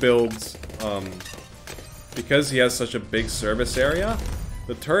then he'll build, because he has such a big service area,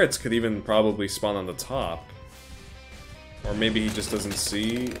 the turrets could even probably spawn on the top. Or maybe he just doesn't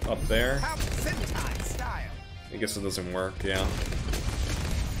see up there. I guess it doesn't work, yeah.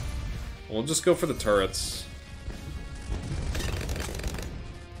 We'll just go for the turrets.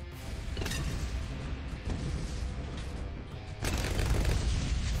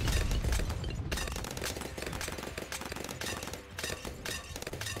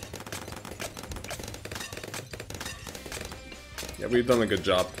 Yeah, we've done a good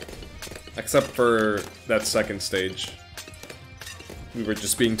job. Except for that second stage. We were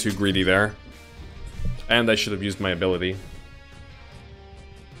just being too greedy there. And I should have used my ability.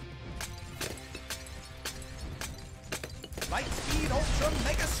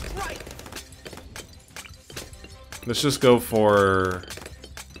 Let's just go for...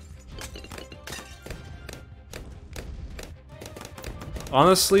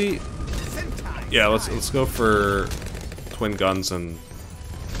 Honestly... Yeah, let's go for... Twin guns and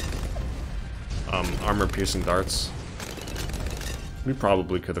armor-piercing darts. We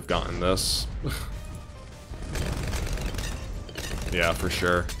probably could have gotten this. Yeah, for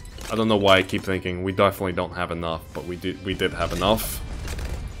sure. I don't know why I keep thinking we definitely don't have enough, but we did have enough.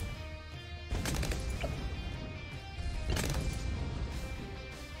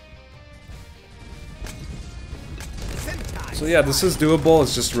 So yeah, this is doable,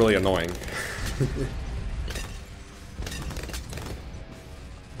 it's just really annoying.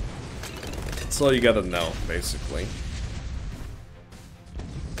 That's all you gotta know, basically.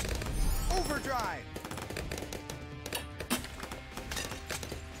 Overdrive.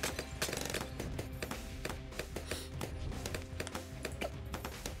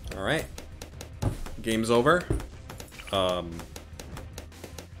 Alright. Game's over.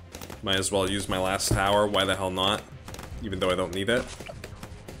 Might as well use my last tower, why the hell not? Even though I don't need it.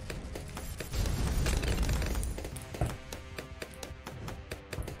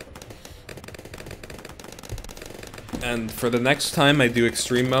 And for the next time I do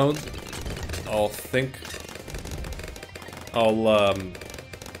extreme mode, I'll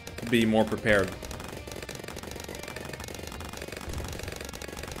be more prepared.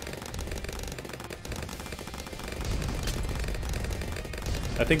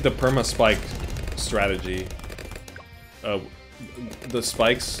 I think the perma-spike strategy, the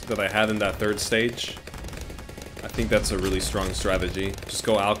spikes that I had in that third stage, I think that's a really strong strategy. Just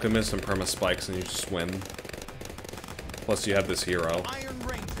go Alchemist and perma-spikes and you just win. Plus you have this hero. Iron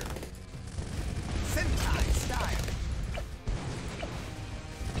Ranger. Sentai style.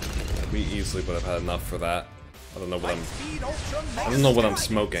 We easily would have had enough for that. I don't know what Light speed, ultra, I mega don't know what I'm strike.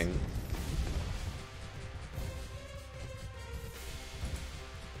 smoking.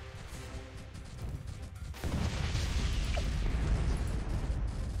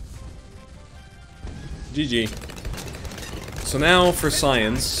 GG. So now for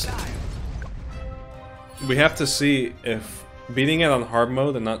science, we have to see if beating it on hard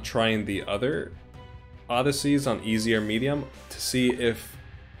mode and not trying the other Odysseys on easy or medium to see if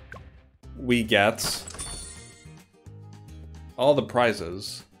we get all the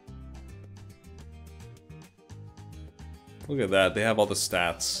prizes. Look at that, they have all the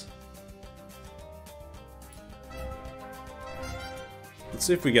stats. Let's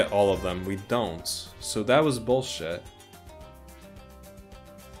see if we get all of them. We don't. So that was bullshit.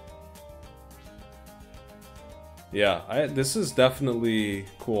 Yeah, this is definitely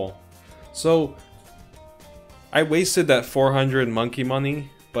cool. So, I wasted that 400 monkey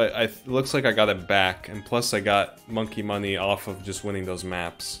money, but it looks like I got it back, and plus I got monkey money off of just winning those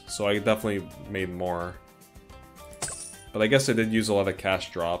maps. So I definitely made more. But I guess I did use a lot of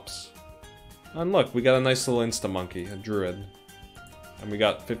cash drops. And look, we got a nice little insta-monkey, a druid. And we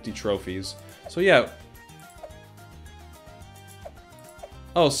got 50 trophies. So yeah.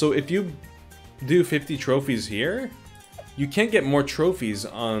 Oh, so if you do 50 trophies here, you can't get more trophies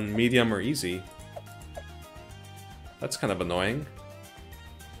on medium or easy. That's kind of annoying.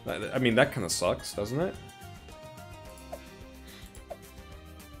 I mean, that kind of sucks, doesn't it?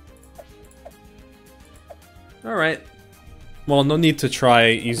 Alright. Well, no need to try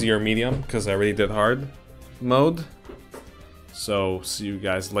easy or medium, because I already did hard mode. So, see you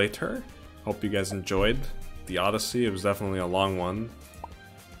guys later. Hope you guys enjoyed the Odyssey. It was definitely a long one.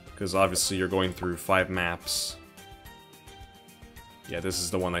 Because obviously you're going through 5 maps. Yeah, this is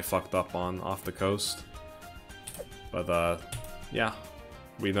the one I fucked up on, off the coast. But, yeah.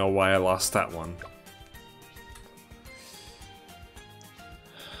 We know why I lost that one.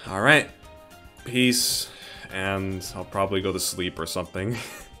 Alright. Peace. And I'll probably go to sleep or something.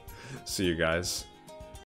 See you guys.